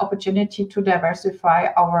opportunity to diversify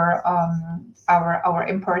our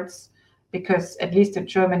imports, because at least in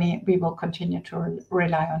Germany, we will continue to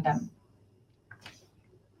rely on them.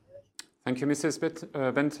 Thank you, Mrs.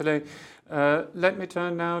 Bentelet. Let me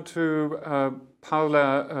turn now to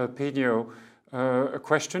Paula Pino. A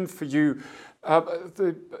question for you.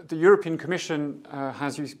 The European Commission,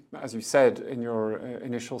 as you said in your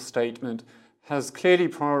initial statement, has clearly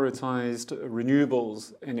prioritized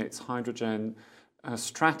renewables in its hydrogen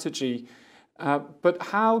strategy. But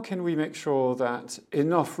how can we make sure that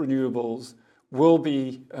enough renewables will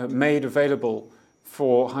be made available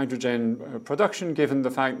for hydrogen production, given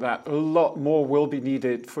the fact that a lot more will be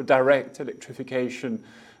needed for direct electrification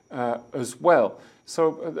as well?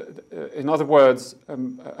 So, in other words,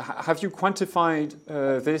 have you quantified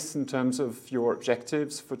this in terms of your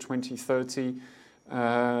objectives for 2030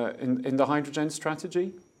 in the hydrogen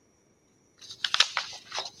strategy?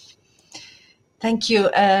 Thank you.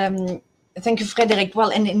 Thank you, Frederick.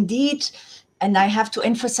 Well, and indeed, and I have to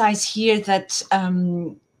emphasize here that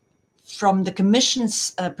from the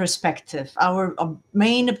Commission's perspective, our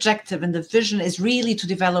main objective and the vision is really to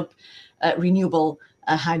develop renewable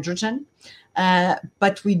hydrogen.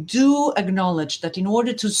 But we do acknowledge that in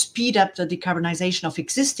order to speed up the decarbonization of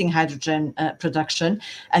existing hydrogen production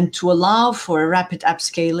and to allow for a rapid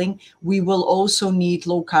upscaling, we will also need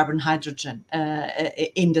low carbon hydrogen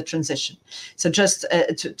in the transition. So just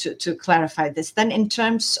to clarify this, then in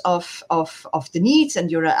terms of the needs,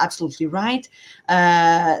 and you're absolutely right,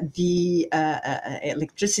 the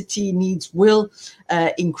electricity needs will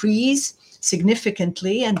increase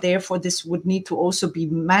significantly, and therefore this would need to also be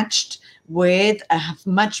matched with a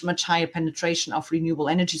much higher penetration of renewable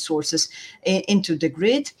energy sources into the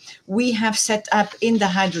grid. We have set up in the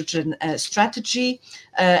hydrogen strategy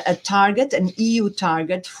a target, an EU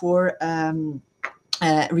target for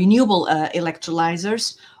renewable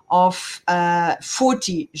electrolyzers of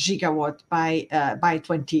 40 gigawatt by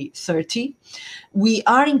 2030. We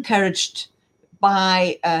are encouraged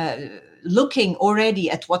by looking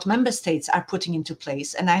already at what member states are putting into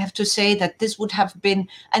place. And I have to say that this would have been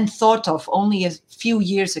thought of only a few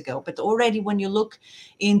years ago. But already when you look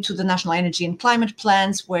into the national energy and climate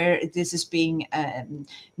plans, where this is being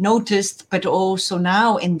noticed, but also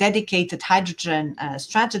now in dedicated hydrogen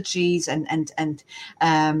strategies, and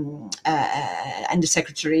the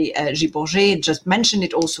Secretary Gilles Bourget just mentioned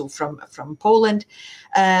it also from Poland,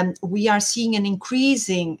 we are seeing an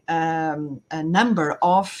increasing number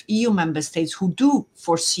of EU member member states who do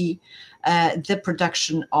foresee the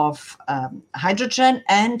production of hydrogen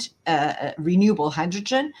and renewable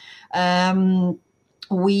hydrogen.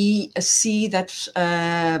 We see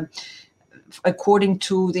that according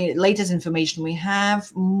to the latest information we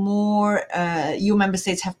have, more EU member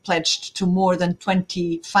states have pledged to more than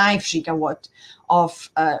 25 gigawatt of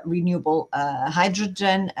renewable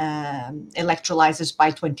hydrogen electrolyzers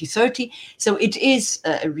by 2030. So it is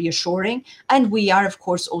reassuring. And we are, of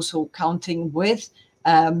course, also counting with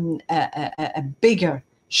a bigger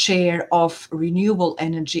share of renewable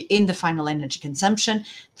energy in the final energy consumption.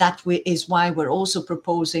 That is why we're also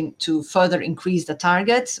proposing to further increase the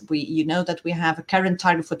targets. You know that we have a current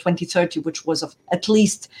target for 2030, which was of at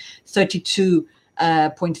least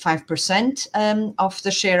 32.5% of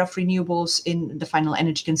the share of renewables in the final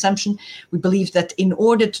energy consumption. We believe that in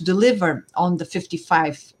order to deliver on the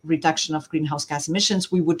 55 reduction of greenhouse gas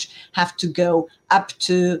emissions, we would have to go up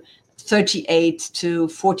to 38 to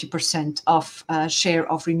 40% of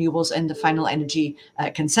share of renewables in the final energy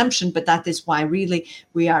consumption. But that is why really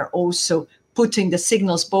we are also putting the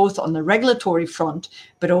signals both on the regulatory front,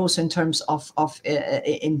 but also in terms of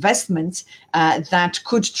investments that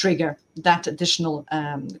could trigger that additional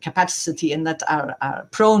capacity and that are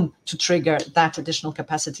prone to trigger that additional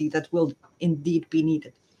capacity that will indeed be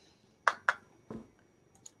needed.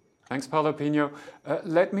 Thanks, Paula Pino.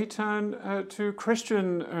 Let me turn to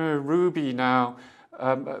Christian Ruby now.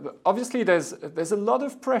 Obviously, there's a lot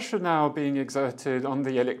of pressure now being exerted on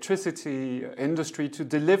the electricity industry to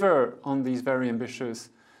deliver on these very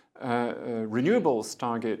ambitious renewables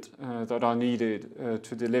target that are needed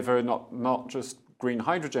to deliver not just green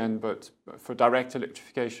hydrogen, but for direct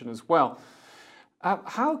electrification as well.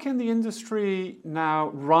 How can the industry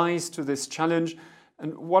now rise to this challenge?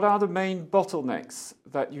 And what are the main bottlenecks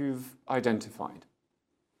that you've identified?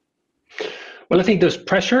 Well, I think there's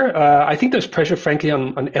pressure. I think there's pressure, frankly,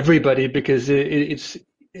 on everybody, because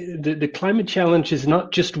the climate challenge is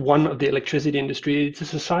not just one of the electricity industry. It's a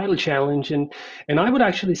societal challenge. And I would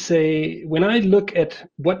actually say, when I look at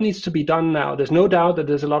what needs to be done now, there's no doubt that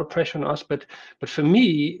there's a lot of pressure on us. But for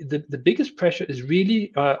me, the biggest pressure is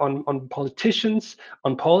really on politicians,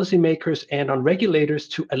 on policymakers, and on regulators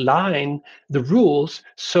to align the rules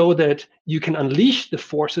so that you can unleash the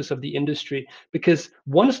forces of the industry. Because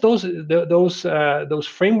once those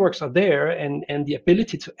frameworks are there and the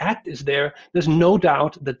ability to act is there, there's no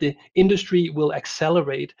doubt that the industry will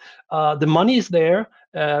accelerate. The money is there.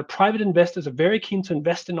 Private investors are very keen to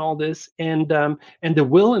invest in all this, and the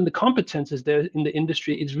will and the competence is there in the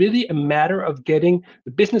industry. It's really a matter of getting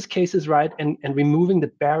the business cases right and removing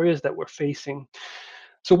the barriers that we're facing.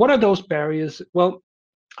 So what are those barriers? Well,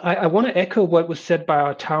 I want to echo what was said by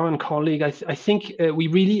our Tauron colleague. I think we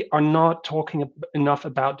really are not talking enough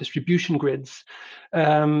about distribution grids.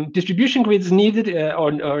 Distribution grids needed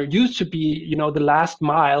or used to be, the last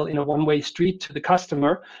mile in a one-way street to the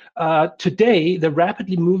customer. Today, they're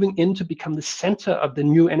rapidly moving in to become the center of the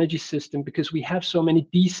new energy system because we have so many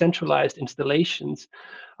decentralized installations.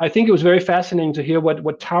 I think it was very fascinating to hear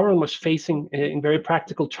what Tauron was facing in very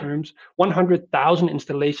practical terms, 100,000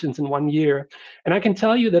 installations in 1 year. And I can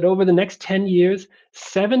tell you that over the next 10 years,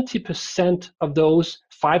 70% of those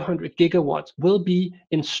 500 gigawatts will be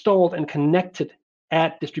installed and connected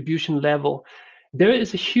at distribution level. There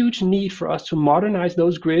is a huge need for us to modernize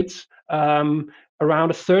those grids.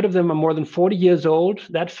 Around a third of them are more than 40 years old.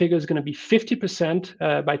 That figure is going to be 50%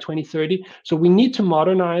 by 2030. So we need to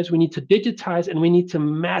modernize, we need to digitize, and we need to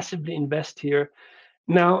massively invest here.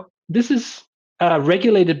 Now, this is a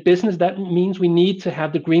regulated business. That means we need to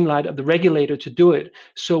have the green light of the regulator to do it.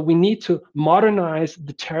 So we need to modernize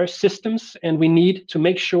the tariff systems, and we need to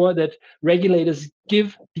make sure that regulators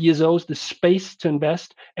give DSOs the space to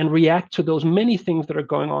invest and react to those many things that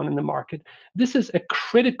are going on in the market. This is a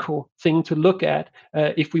critical thing to look at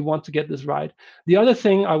if we want to get this right. The other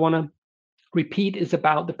thing I want to repeat is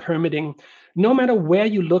about the permitting. No matter where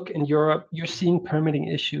you look in Europe, you're seeing permitting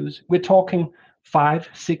issues. We're talking 5,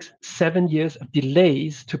 6, 7 years of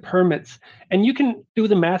delays to permits. And you can do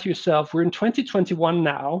the math yourself. We're in 2021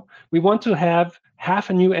 now. We want to have half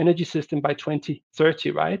a new energy system by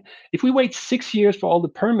 2030, right? If we wait 6 years for all the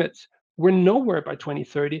permits, we're nowhere by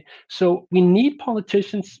 2030. So we need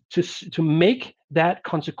politicians to make that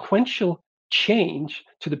consequential change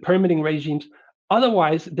to the permitting regimes.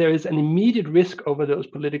 Otherwise, there is an immediate risk over those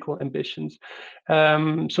political ambitions.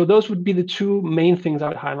 So those would be the two main things I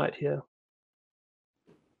would highlight here.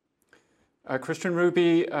 Christian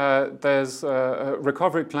Ruby, there's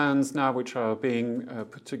recovery plans now which are being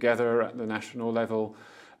put together at the national level.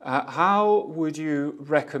 How would you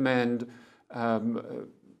recommend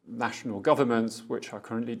national governments, which are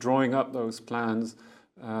currently drawing up those plans,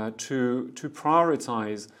 to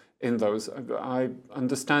prioritize in those. I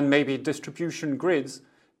understand maybe distribution grids,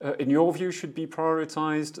 in your view, should be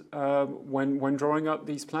prioritized when drawing up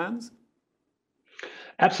these plans?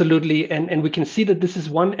 Absolutely, and we can see that this is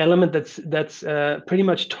one element that's pretty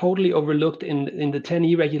much totally overlooked in the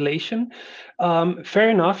 10E regulation. Fair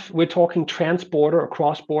enough, we're talking trans-border or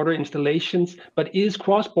cross-border installations, but is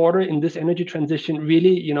cross-border in this energy transition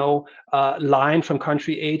really, line from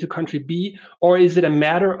country A to country B, or is it a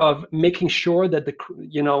matter of making sure that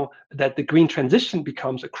the green transition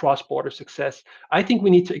becomes a cross-border success? I think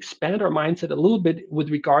we need to expand our mindset a little bit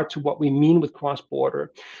with regard to what we mean with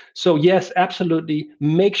cross-border. So yes, absolutely,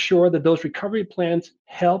 make sure that those recovery plans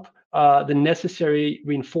help the necessary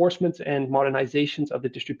reinforcements and modernizations of the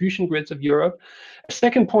distribution grids of Europe. A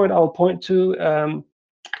second point I'll point to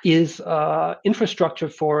is infrastructure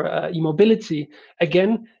for e-mobility.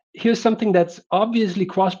 Again, here's something that's obviously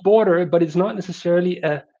cross-border, but it's not necessarily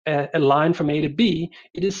a line from A to B.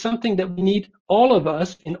 It is something that we need all of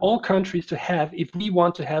us in all countries to have if we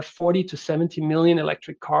want to have 40 to 70 million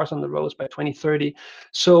electric cars on the roads by 2030.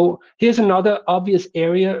 So here's another obvious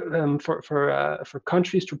area for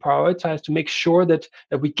countries to prioritize to make sure that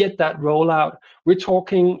we get that rollout. We're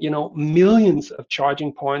talking, millions of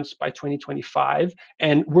charging points by 2025,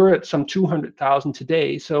 and we're at some 200,000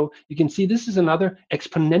 today. So you can see this is another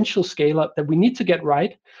exponential scale up that we need to get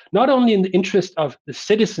right, not only in the interest of the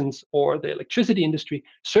citizens or the electricity industry,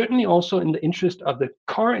 certainly also in the interest of the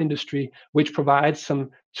car industry, which provides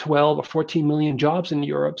some 12 or 14 million jobs in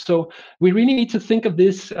Europe. So we really need to think of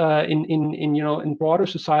this in broader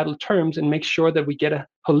societal terms and make sure that we get a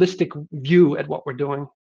holistic view at what we're doing.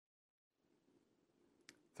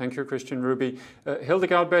 Thank you, Christian Ruby.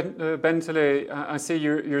 Hildegard Benteler, I see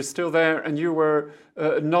you're still there, and you were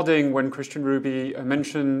nodding when Christian Ruby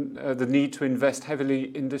mentioned the need to invest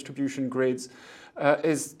heavily in distribution grids.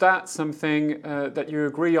 Is that something that you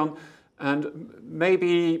agree on? And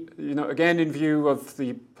maybe, again, in view of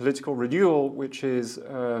the political renewal, which is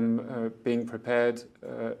being prepared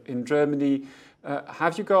in Germany,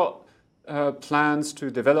 have you got plans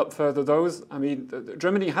to develop further those? I mean,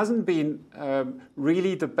 Germany hasn't been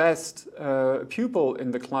really the best pupil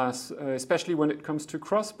in the class, especially when it comes to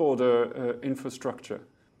cross-border infrastructure.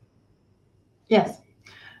 Yes.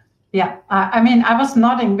 Yeah, I was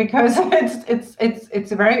nodding because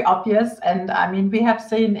it's very obvious, and we have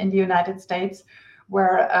seen in the United States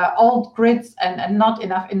where old grids and not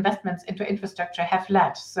enough investments into infrastructure have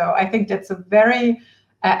led. So I think that's a very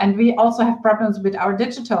and we also have problems with our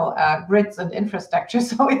digital grids and infrastructure.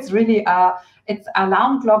 So it's really its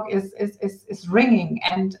alarm clock is ringing,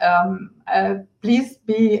 and please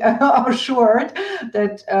be assured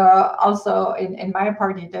that also in my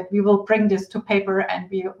party that we will bring this to paper and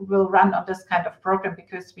we will run on this kind of program,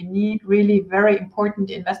 because we need really very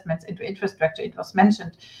important investments into infrastructure. It was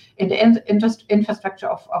mentioned in the infrastructure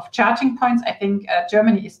of charging points. I think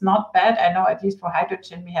Germany is not bad. I know at least for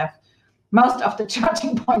hydrogen we have most of the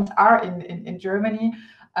charging points are in Germany,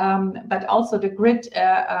 but also the grid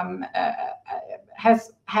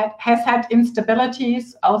has had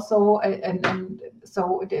instabilities also, and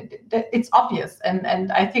so it's obvious. And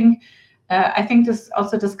I think this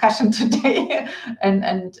also discussion today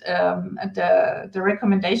and the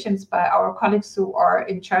recommendations by our colleagues who are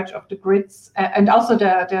in charge of the grids and also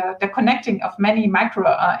the connecting of many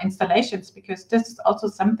micro installations, because this is also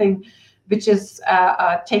something which is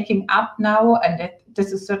taking up now, and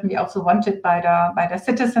this is certainly also wanted by the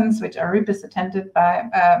citizens, which are represented by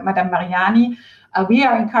Madame Mariani. We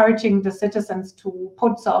are encouraging the citizens to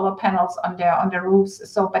put solar panels on their roofs.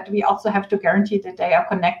 So, but we also have to guarantee that they are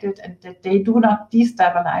connected and that they do not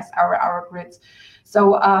destabilize our grids.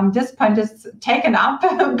 So this point is taken up.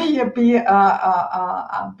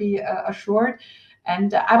 Be assured.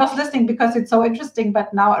 And I was listening because it's so interesting,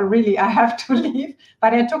 but now I have to leave.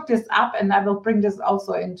 But I took this up, and I will bring this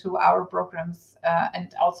also into our programs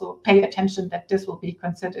and also pay attention that this will be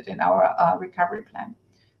considered in our recovery plan.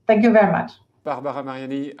 Thank you very much. Barbara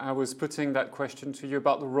Mariani, I was putting that question to you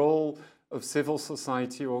about the role of civil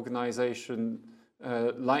society organization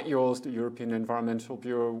like yours, the European Environmental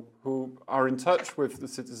Bureau, who are in touch with the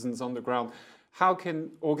citizens on the ground. How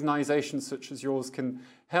can organizations such as yours can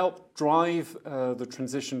help drive the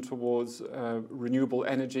transition towards renewable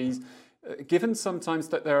energies, given sometimes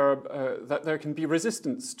that there can be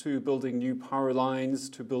resistance to building new power lines,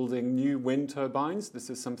 to building new wind turbines? This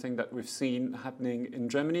is something that we've seen happening in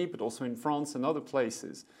Germany, but also in France and other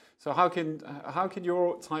places. So how can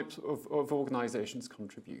your types of organizations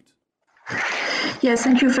contribute? Yes,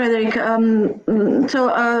 thank you, Frederick.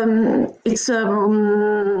 It's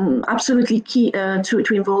absolutely key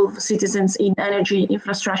to involve citizens in energy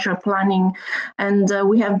infrastructure planning, and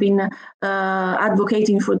we have been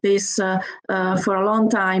advocating for this for a long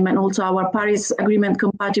time. And also, our Paris Agreement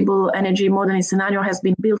compatible energy modeling scenario has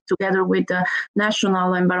been built together with the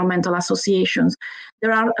national environmental associations.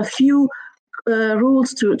 There are a few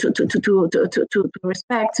rules to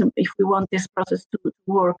respect if we want this process to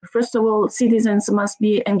work. First of all, citizens must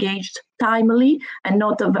be engaged timely and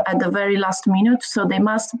not at the very last minute. So they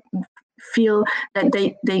must feel that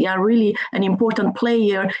they are really an important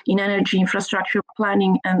player in energy infrastructure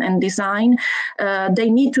planning and design.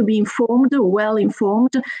 They need to be informed, well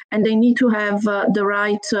informed, and they need to have the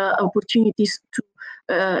right opportunities to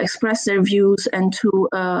express their views and to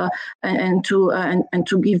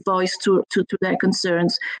give voice to their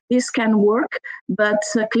concerns. This can work, but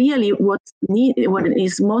clearly what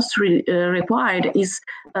is most required is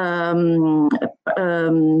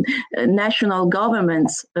national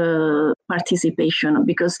governments' participation,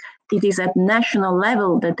 because it is at national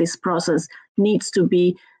level that this process needs to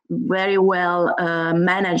be very well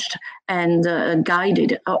managed and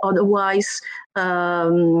guided. Otherwise,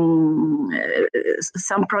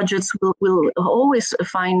 some projects will always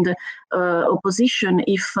find opposition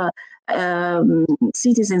if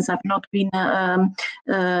citizens have not been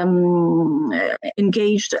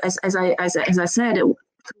engaged, as I said,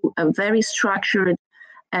 through a very structured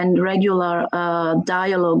and regular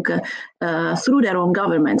dialogue through their own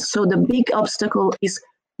governments. So the big obstacle is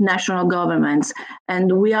national governments,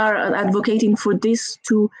 and we are advocating for this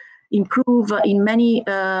to improve in many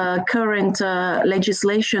current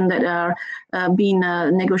legislation that are being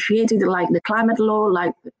negotiated, like the climate law,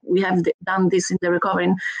 like we have done this in the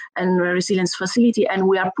Recovery and Resilience Facility, and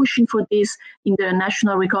we are pushing for this in the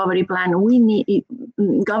National Recovery Plan.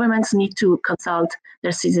 Governments need to consult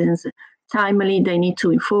their citizens timely, they need to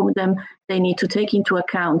inform them, they need to take into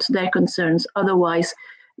account their concerns, otherwise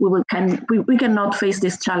we cannot face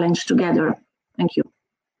this challenge together. Thank you.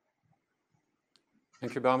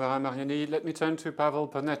 Thank you, Barbara Mariani. Let me turn to Pavel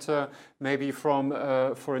Panetta, maybe from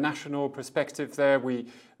for a national perspective there.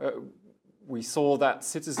 We saw that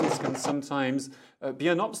citizens can sometimes be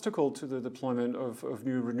an obstacle to the deployment of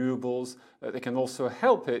new renewables. They can also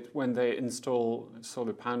help it when they install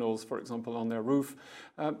solar panels, for example, on their roof.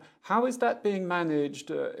 How is that being managed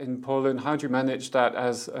in Poland? How do you manage that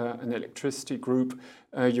as an electricity group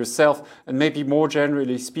yourself? And maybe more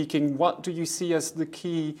generally speaking, what do you see as the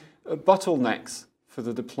key bottlenecks for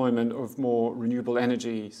the deployment of more renewable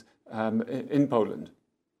energies in Poland?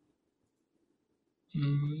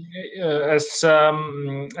 As I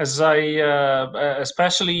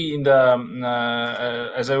especially in the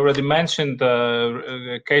as I already mentioned,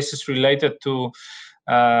 cases related to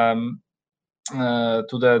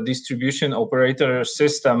the distribution operator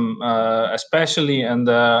system, especially at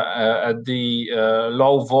the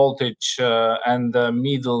low voltage and the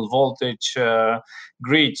middle voltage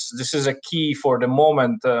grids. This is a key for the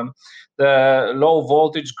moment. The low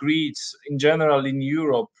voltage grids in general in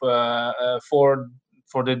Europe for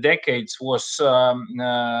the decades was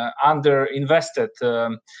underinvested,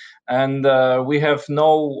 and we have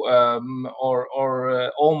no or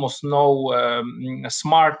almost no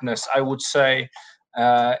smartness, I would say,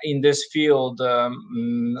 in this field,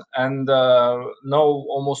 and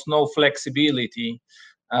almost no flexibility.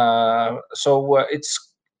 So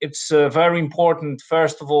it's very important,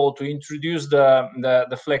 first of all, to introduce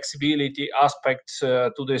the flexibility aspects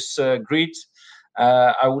to this grid.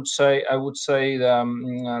 I would say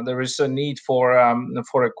there is a need for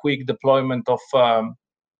a quick deployment of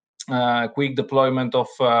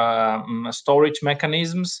storage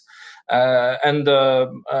mechanisms, and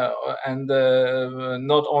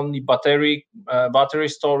not only battery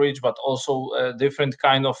storage, but also different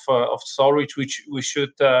kind of storage, which we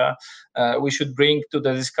should bring to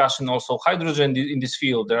the discussion. Also, hydrogen in this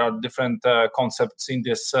field. There are different concepts in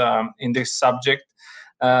this subject.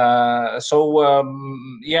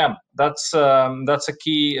 Yeah, that's a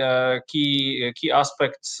key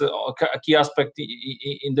aspect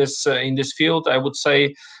in this field. I would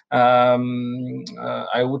say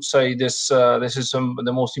this is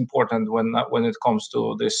the most important when it comes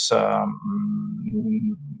to this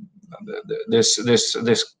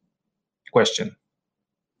question.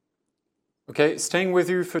 Okay, staying with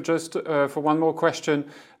you for just for one more question.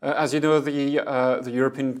 As you know, the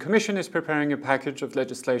European Commission is preparing a package of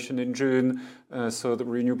legislation in June. So the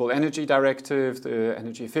Renewable Energy Directive, the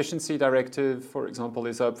Energy Efficiency Directive, for example,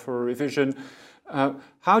 is up for revision.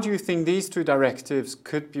 How do you think these two directives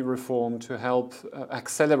could be reformed to help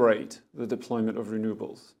accelerate the deployment of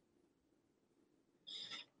renewables?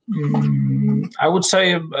 I would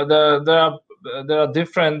say there are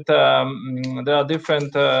different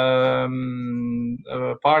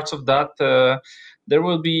parts of that. There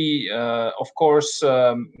will be, of course,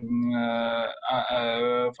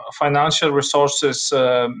 financial resources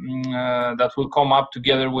that will come up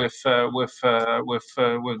together with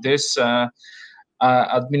this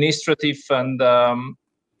administrative and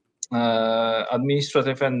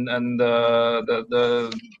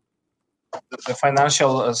the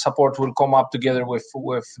financial support will come up together with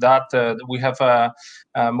that. We have a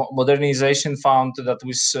modernization fund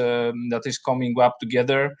that is coming up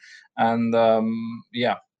together, and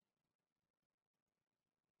yeah.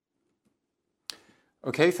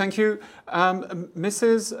 Okay, thank you.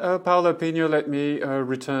 Mrs. Paula Pino, let me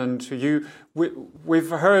return to you. We've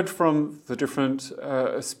heard from the different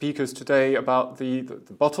speakers today about the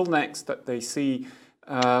bottlenecks that they see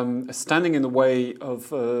standing in the way of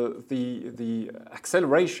the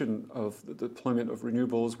acceleration of the deployment of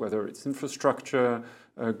renewables, whether it's infrastructure,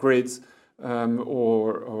 grids,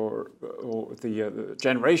 or the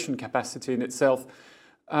generation capacity in itself.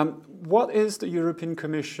 What is the European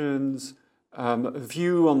Commission's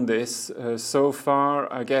view on this so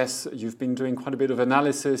far? I guess you've been doing quite a bit of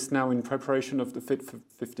analysis now in preparation of the Fit for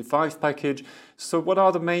 55 package. So what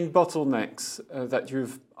are the main bottlenecks that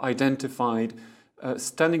you've identified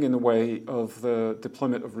standing in the way of the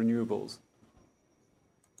deployment of renewables?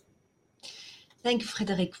 Thank you,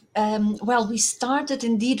 Frédéric. Well, we started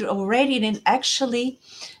indeed already, and actually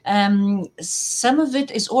some of it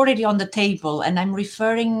is already on the table. And I'm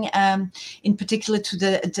referring in particular to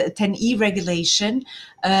the 10E regulation,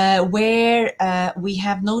 where we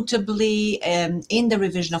have notably in the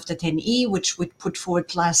revision of the 10E, which we put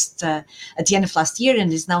forward at the end of last year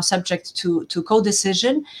and is now subject to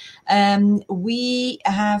co-decision, we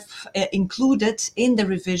have included in the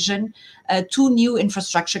revision 2 new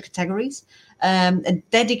infrastructure categories.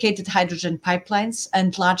 Dedicated hydrogen pipelines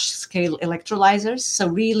and large-scale electrolyzers. So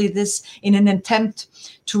really this in an attempt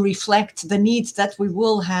to reflect the needs that we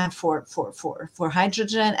will have for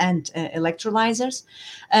hydrogen and electrolyzers.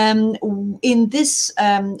 In this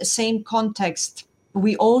same context,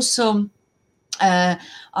 we also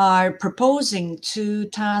are proposing to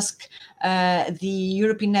task the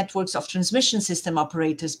European networks of transmission system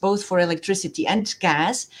operators, both for electricity and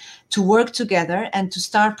gas, to work together and to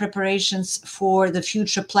start preparations for the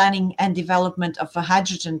future planning and development of a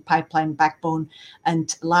hydrogen pipeline backbone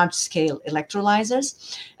and large-scale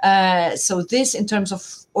electrolyzers. So this in terms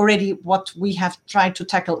of already what we have tried to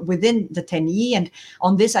tackle within the 10E. And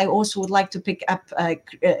on this, I also would like to pick up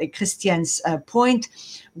Christian's point,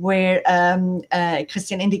 where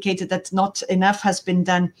Christian indicated that not enough has been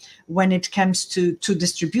done when it comes to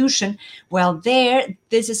distribution. Well,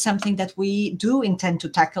 this is something that we do intend to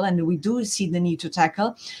tackle, and we do see the need to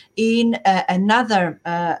tackle in another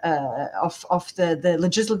of the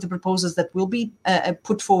legislative proposals that will be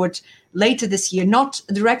put forward later this year, not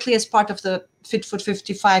directly as part of the Fit for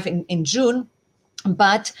 55 in June,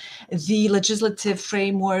 but the legislative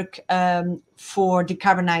framework for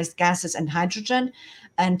decarbonized gases and hydrogen.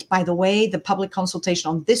 And by the way, the public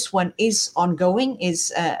consultation on this one is ongoing,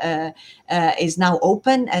 is now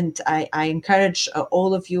open, and I encourage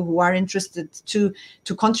all of you who are interested to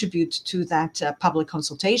contribute to that public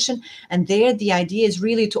consultation. And there, the idea is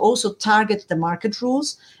really to also target the market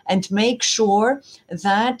rules and make sure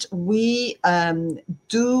that we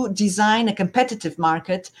do design a competitive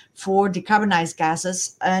market for decarbonized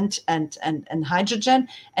gases and hydrogen,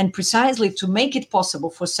 and precisely to make it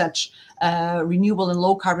possible for such renewable and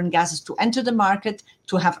low carbon gases to enter the market,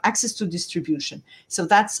 to have access to distribution. So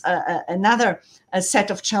that's another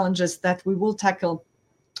set of challenges that we will tackle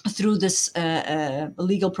through this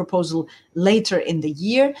legal proposal later in the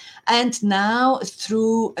year. And now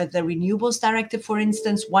through the Renewables Directive, for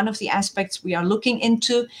instance, one of the aspects we are looking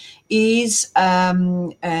into is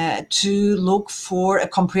to look for a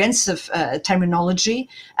comprehensive terminology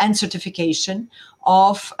and certification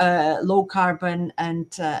of low carbon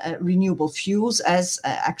and renewable fuels, as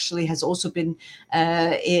actually has also been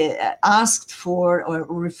asked for or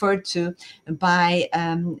referred to by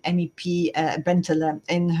MEP Bentele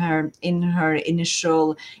in her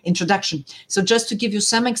initial introduction. So just to give you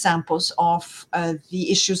some examples of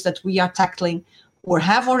the issues that we are tackling or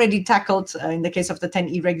have already tackled in the case of the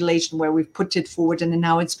 10E regulation, where we've put it forward and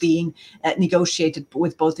now it's being negotiated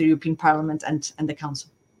with both the European Parliament and the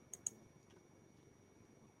Council.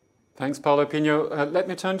 Thanks, Paula Pino. Let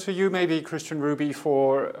me turn to you, maybe Christian Ruby,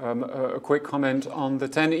 for a quick comment on the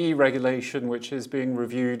 10E regulation, which is being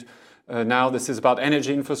reviewed now. This is about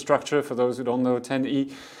energy infrastructure, for those who don't know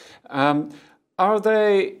 10E. Are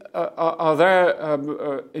there,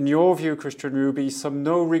 in your view, Christian Ruby, some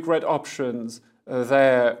no-regret options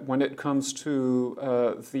there when it comes to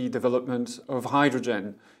the development of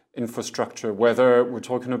hydrogen infrastructure, whether we're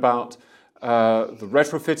talking about the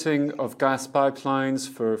retrofitting of gas pipelines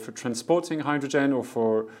for transporting hydrogen or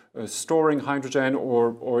for storing hydrogen,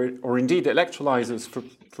 or indeed electrolyzers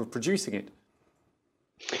for producing it?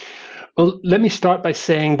 Well, let me start by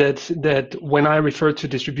saying that when I referred to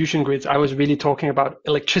distribution grids, I was really talking about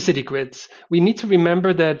electricity grids. We need to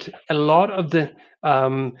remember that a lot of the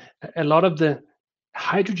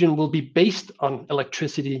hydrogen will be based on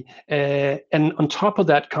electricity, and on top of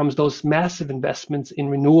that comes those massive investments in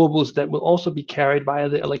renewables that will also be carried via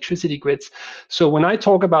the electricity grids. So when I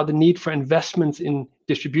talk about the need for investments in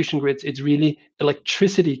distribution grids, it's really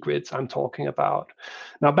electricity grids I'm talking about.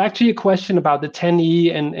 Now, back to your question about the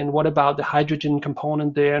TEN-E and what about the hydrogen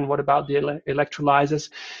component there, and what about the electrolyzers.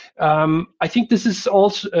 I think this is all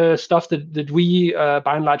stuff that we,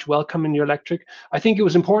 by and large, welcome in Eurelectric. I think it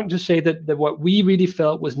was important to say that what we really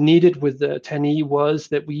felt was needed with the TEN-E was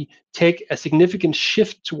that we take a significant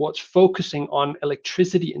shift towards focusing on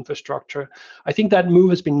electricity infrastructure. I think that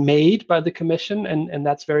move has been made by the Commission, and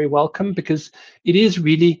that's very welcome, because it is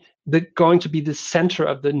really going to be the center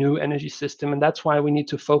of the new energy system, and that's why we need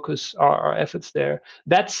to focus our efforts there.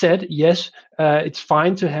 That said, yes, it's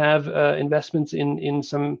fine to have investments in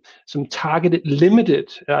some targeted,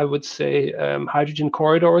 limited, I would say, hydrogen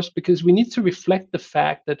corridors, because we need to reflect the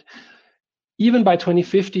fact that even by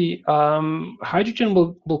 2050, hydrogen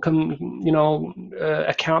will come,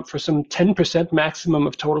 account for some 10% maximum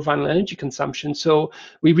of total final energy consumption. So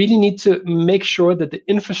we really need to make sure that the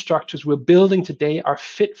infrastructures we're building today are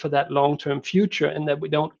fit for that long-term future, and that we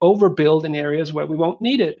don't overbuild in areas where we won't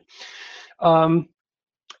need it.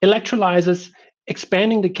 Electrolyzers,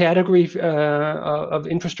 expanding the category of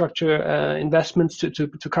infrastructure investments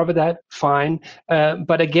to cover that, fine.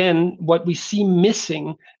 But again, what we see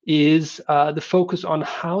missing is the focus on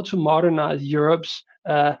how to modernize Europe's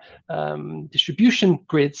distribution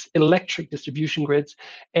grids, electric distribution grids.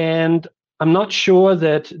 And I'm not sure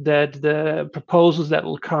that the proposals that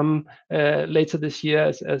will come later this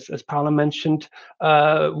year, as Paula mentioned,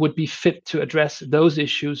 would be fit to address those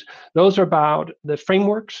issues. Those are about the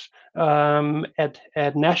frameworks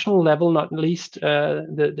at national level, not least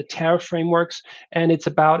the tariff frameworks, and it's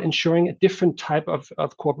about ensuring a different type of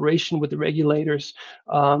cooperation with the regulators.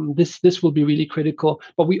 This will be really critical.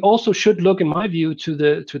 But we also should look, in my view, to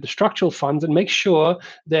the structural funds and make sure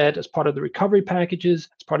that as part of the recovery packages,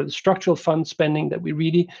 as part of the structural fund spending, that we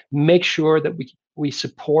really make sure that we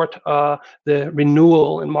support the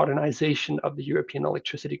renewal and modernization of the European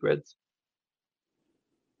electricity grids.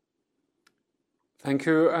 Thank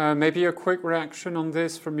you. Maybe a quick reaction on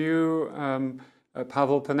this from you,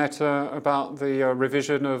 Pavel Panetta, about the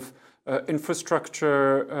revision of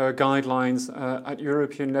infrastructure guidelines at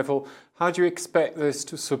European level. How do you expect this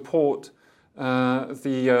to support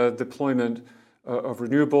the deployment of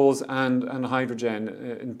renewables and hydrogen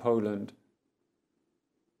in Poland?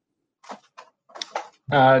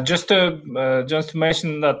 Just to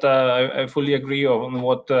mention that I fully agree on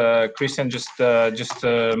what Christian just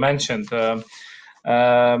mentioned.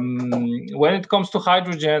 When it comes to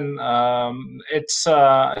hydrogen, it's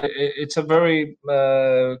a very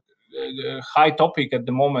high topic at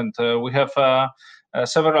the moment. We have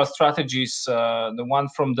several strategies. The one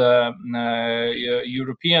from the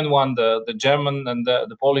European one, the German, and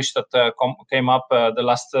the Polish that came up the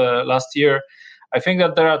last year. I think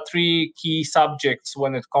that there are three key subjects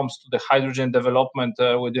when it comes to the hydrogen development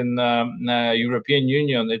within European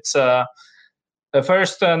Union. It's the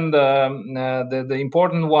first and the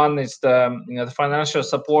important one is the financial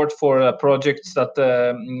support for projects that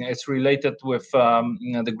is related with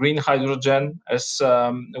the green hydrogen, as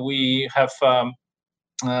we have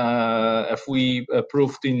if we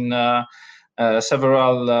approved in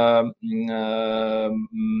several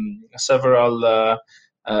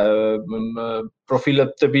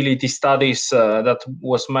profitability studies that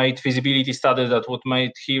was made, feasibility study that was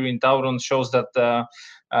made here in Tauron, shows that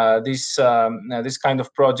this kind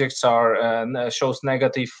of projects shows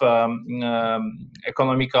negative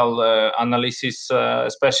economical analysis,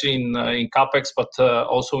 especially in capex, but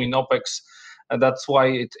also in opex. That's why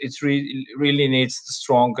it really needs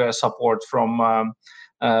strong support from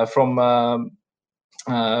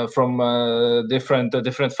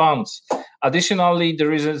different funds. Additionally,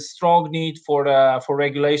 there is a strong need for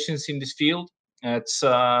regulations in this field. It's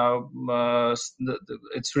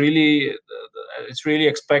really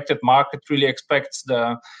expected. Market really expects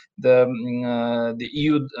the the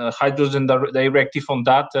EU hydrogen directive on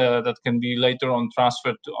that that can be later on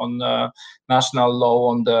transferred on national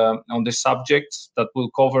law on the subjects that will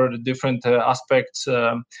cover the different aspects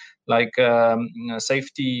like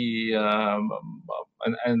safety and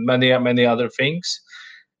many other things.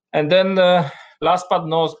 And then last but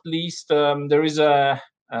not least, there is the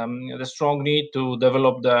strong need to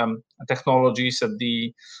develop the technologies at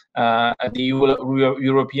the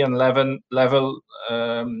European level.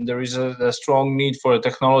 There is a strong need for a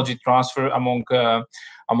technology transfer among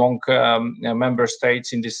member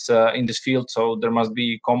states in this field. So there must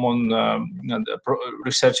be common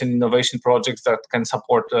research and innovation projects that can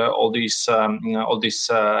support all these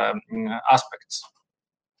aspects.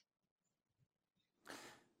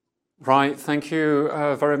 Right, thank you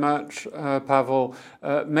very much, Pavel.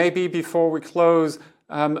 Maybe before we close,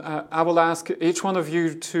 I will ask each one of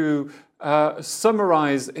you to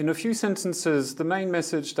summarize in a few sentences the main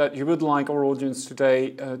message that you would like our audience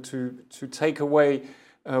today to take away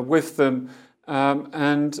with them.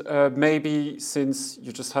 And maybe, since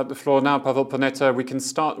you just had the floor now, Pavel Poneta, we can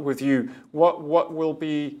start with you. What would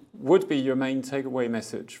be your main takeaway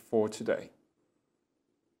message for today?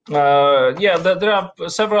 There are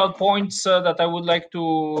several points that I would like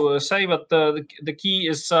to say, but the key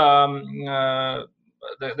is the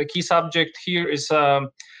key subject here is are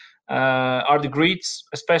the grids,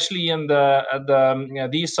 especially at the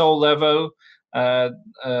DSO level.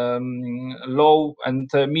 Low and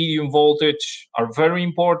medium voltage are very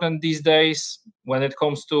important these days when it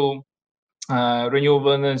comes to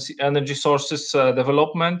renewable energy sources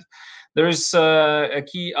development. There is a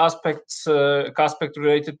key aspect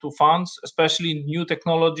related to funds, especially new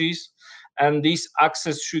technologies, and this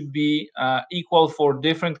access should be equal for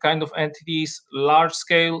different kind of entities, large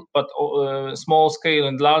scale, but small scale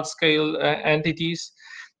and large scale entities.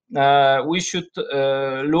 We should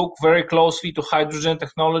look very closely to hydrogen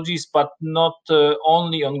technologies, but not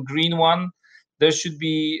only on green one. We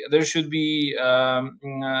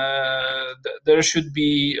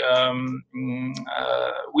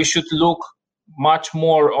should look much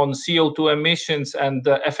more on CO2 emissions and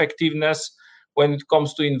effectiveness when it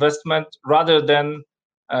comes to investment, rather than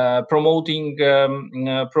promoting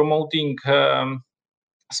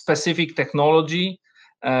specific technology.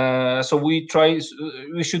 So we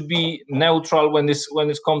should be neutral when it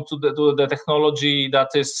comes to the technology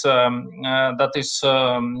that is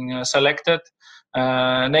selected.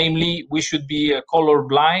 Namely, we should be color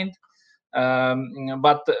blind,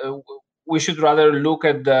 but we should rather look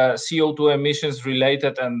at the CO2 emissions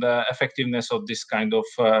related and the effectiveness of this kind of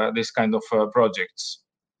projects.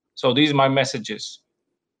 So these are my messages.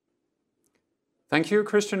 Thank you,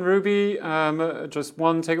 Christian Ruby. Just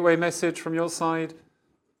one takeaway message from your side.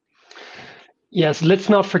 Yes, let's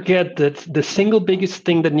not forget that the single biggest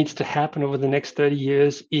thing that needs to happen over the next 30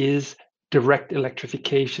 years is direct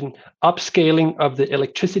electrification, upscaling of the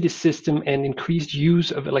electricity system, and increased use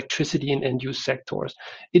of electricity in end-use sectors.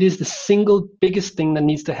 It is the single biggest thing that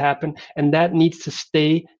needs to happen, and that needs to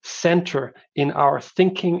stay center in our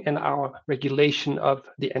thinking and our regulation of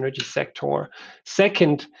the energy sector.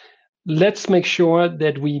 Second, let's make sure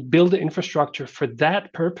that we build the infrastructure for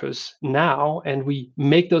that purpose now, and we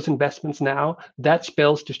make those investments now. That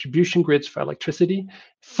spells distribution grids for electricity.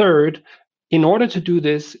 Third, in order to do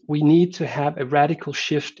this, we need to have a radical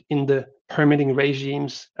shift in the permitting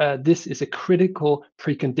regimes. This is a critical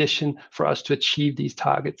precondition for us to achieve these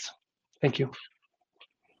targets. Thank you.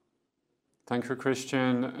 Thank you,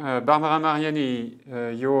 Christian. Barbara Mariani,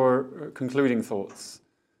 your concluding thoughts.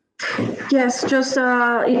 Yes, just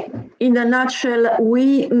in a nutshell,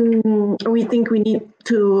 we think we need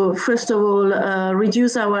to, first of all,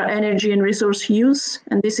 reduce our energy and resource use,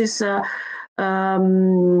 and this is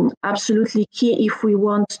absolutely key if we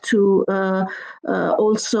want to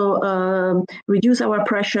also reduce our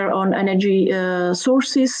pressure on energy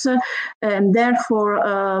sources, and therefore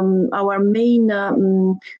our main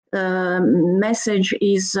message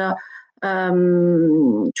is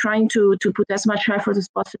trying to put as much effort as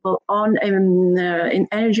possible on in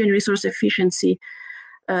energy and resource efficiency,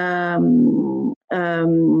 energy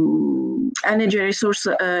resource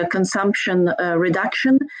consumption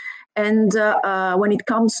reduction. And when it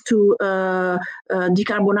comes to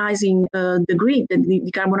decarbonizing the grid,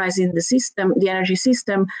 decarbonizing the system, the energy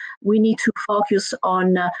system, we need to focus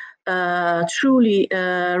on truly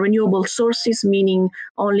renewable sources, meaning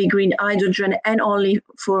only green hydrogen and only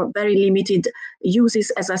for very limited uses,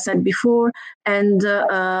 as I said before, and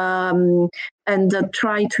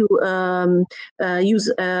try to use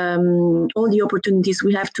all the opportunities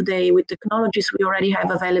we have today with technologies we already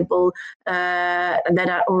have available that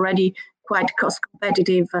are already quite cost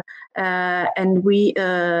competitive, and we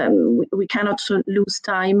cannot lose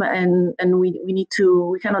time, and we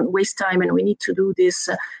cannot waste time, and we need to do this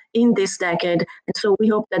in this decade. And so we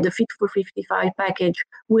hope that the Fit for 55 package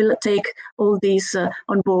will take all these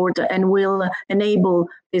on board and will enable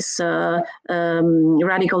this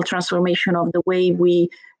radical transformation of the way we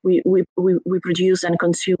produce and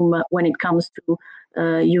consume when it comes to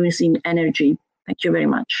using energy. Thank you very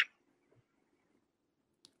much.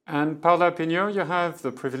 And Paola Pignot, you have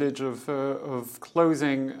the privilege of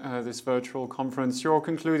closing this virtual conference. Your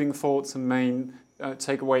concluding thoughts and main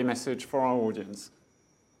takeaway message for our audience.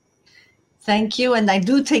 Thank you, and I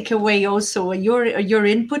do take away also your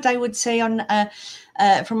input, I would say, on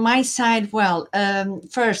from my side. Well,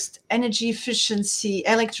 first, energy efficiency,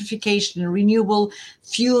 electrification, renewable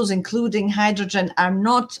fuels, including hydrogen, are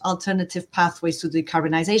not alternative pathways to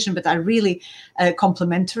decarbonization, but are really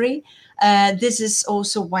complementary. This is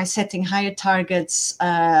also why setting higher targets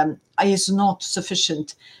is not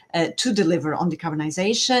sufficient to deliver on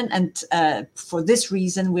decarbonization. And for this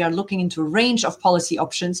reason, we are looking into a range of policy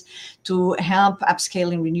options to help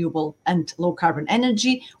upscaling renewable and low carbon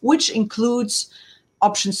energy, which includes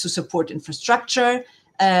options to support infrastructure,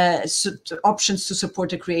 options to support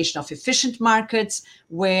the creation of efficient markets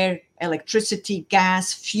where electricity,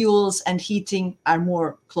 gas, fuels, and heating are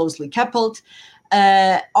more closely coupled.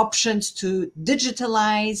 Options to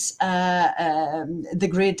digitalize the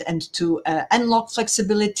grid and to unlock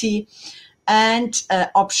flexibility, and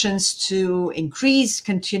options to increase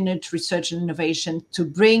continued research and innovation to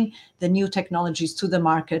bring the new technologies to the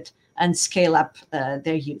market and scale up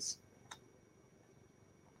their use.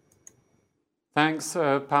 Thanks,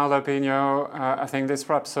 Paola Pignot. I think this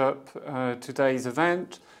wraps up today's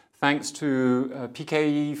event. Thanks to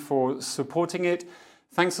PKE for supporting it.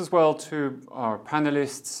 Thanks as well to our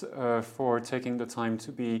panelists for taking the time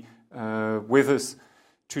to be with us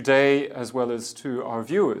today, as well as to our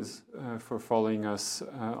viewers for following us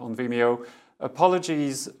on Vimeo.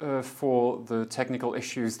 Apologies for the technical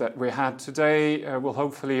issues that we had today. We'll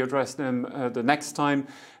hopefully address them the next time.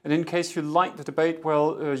 And in case you like the debate,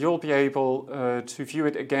 well, you'll be able to view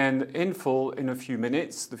it again in full in a few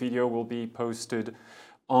minutes. The video will be posted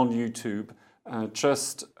on YouTube.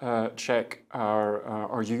 Just check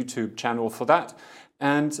our YouTube channel for that.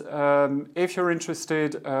 And if you're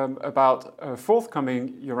interested about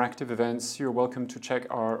forthcoming Euractiv events, you're welcome to check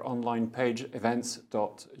our online page,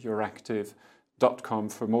 events.euractiv.com,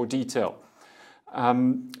 for more detail.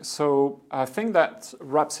 So I think that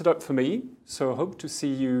wraps it up for me. So hope to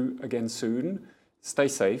see you again soon. Stay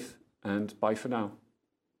safe and bye for now.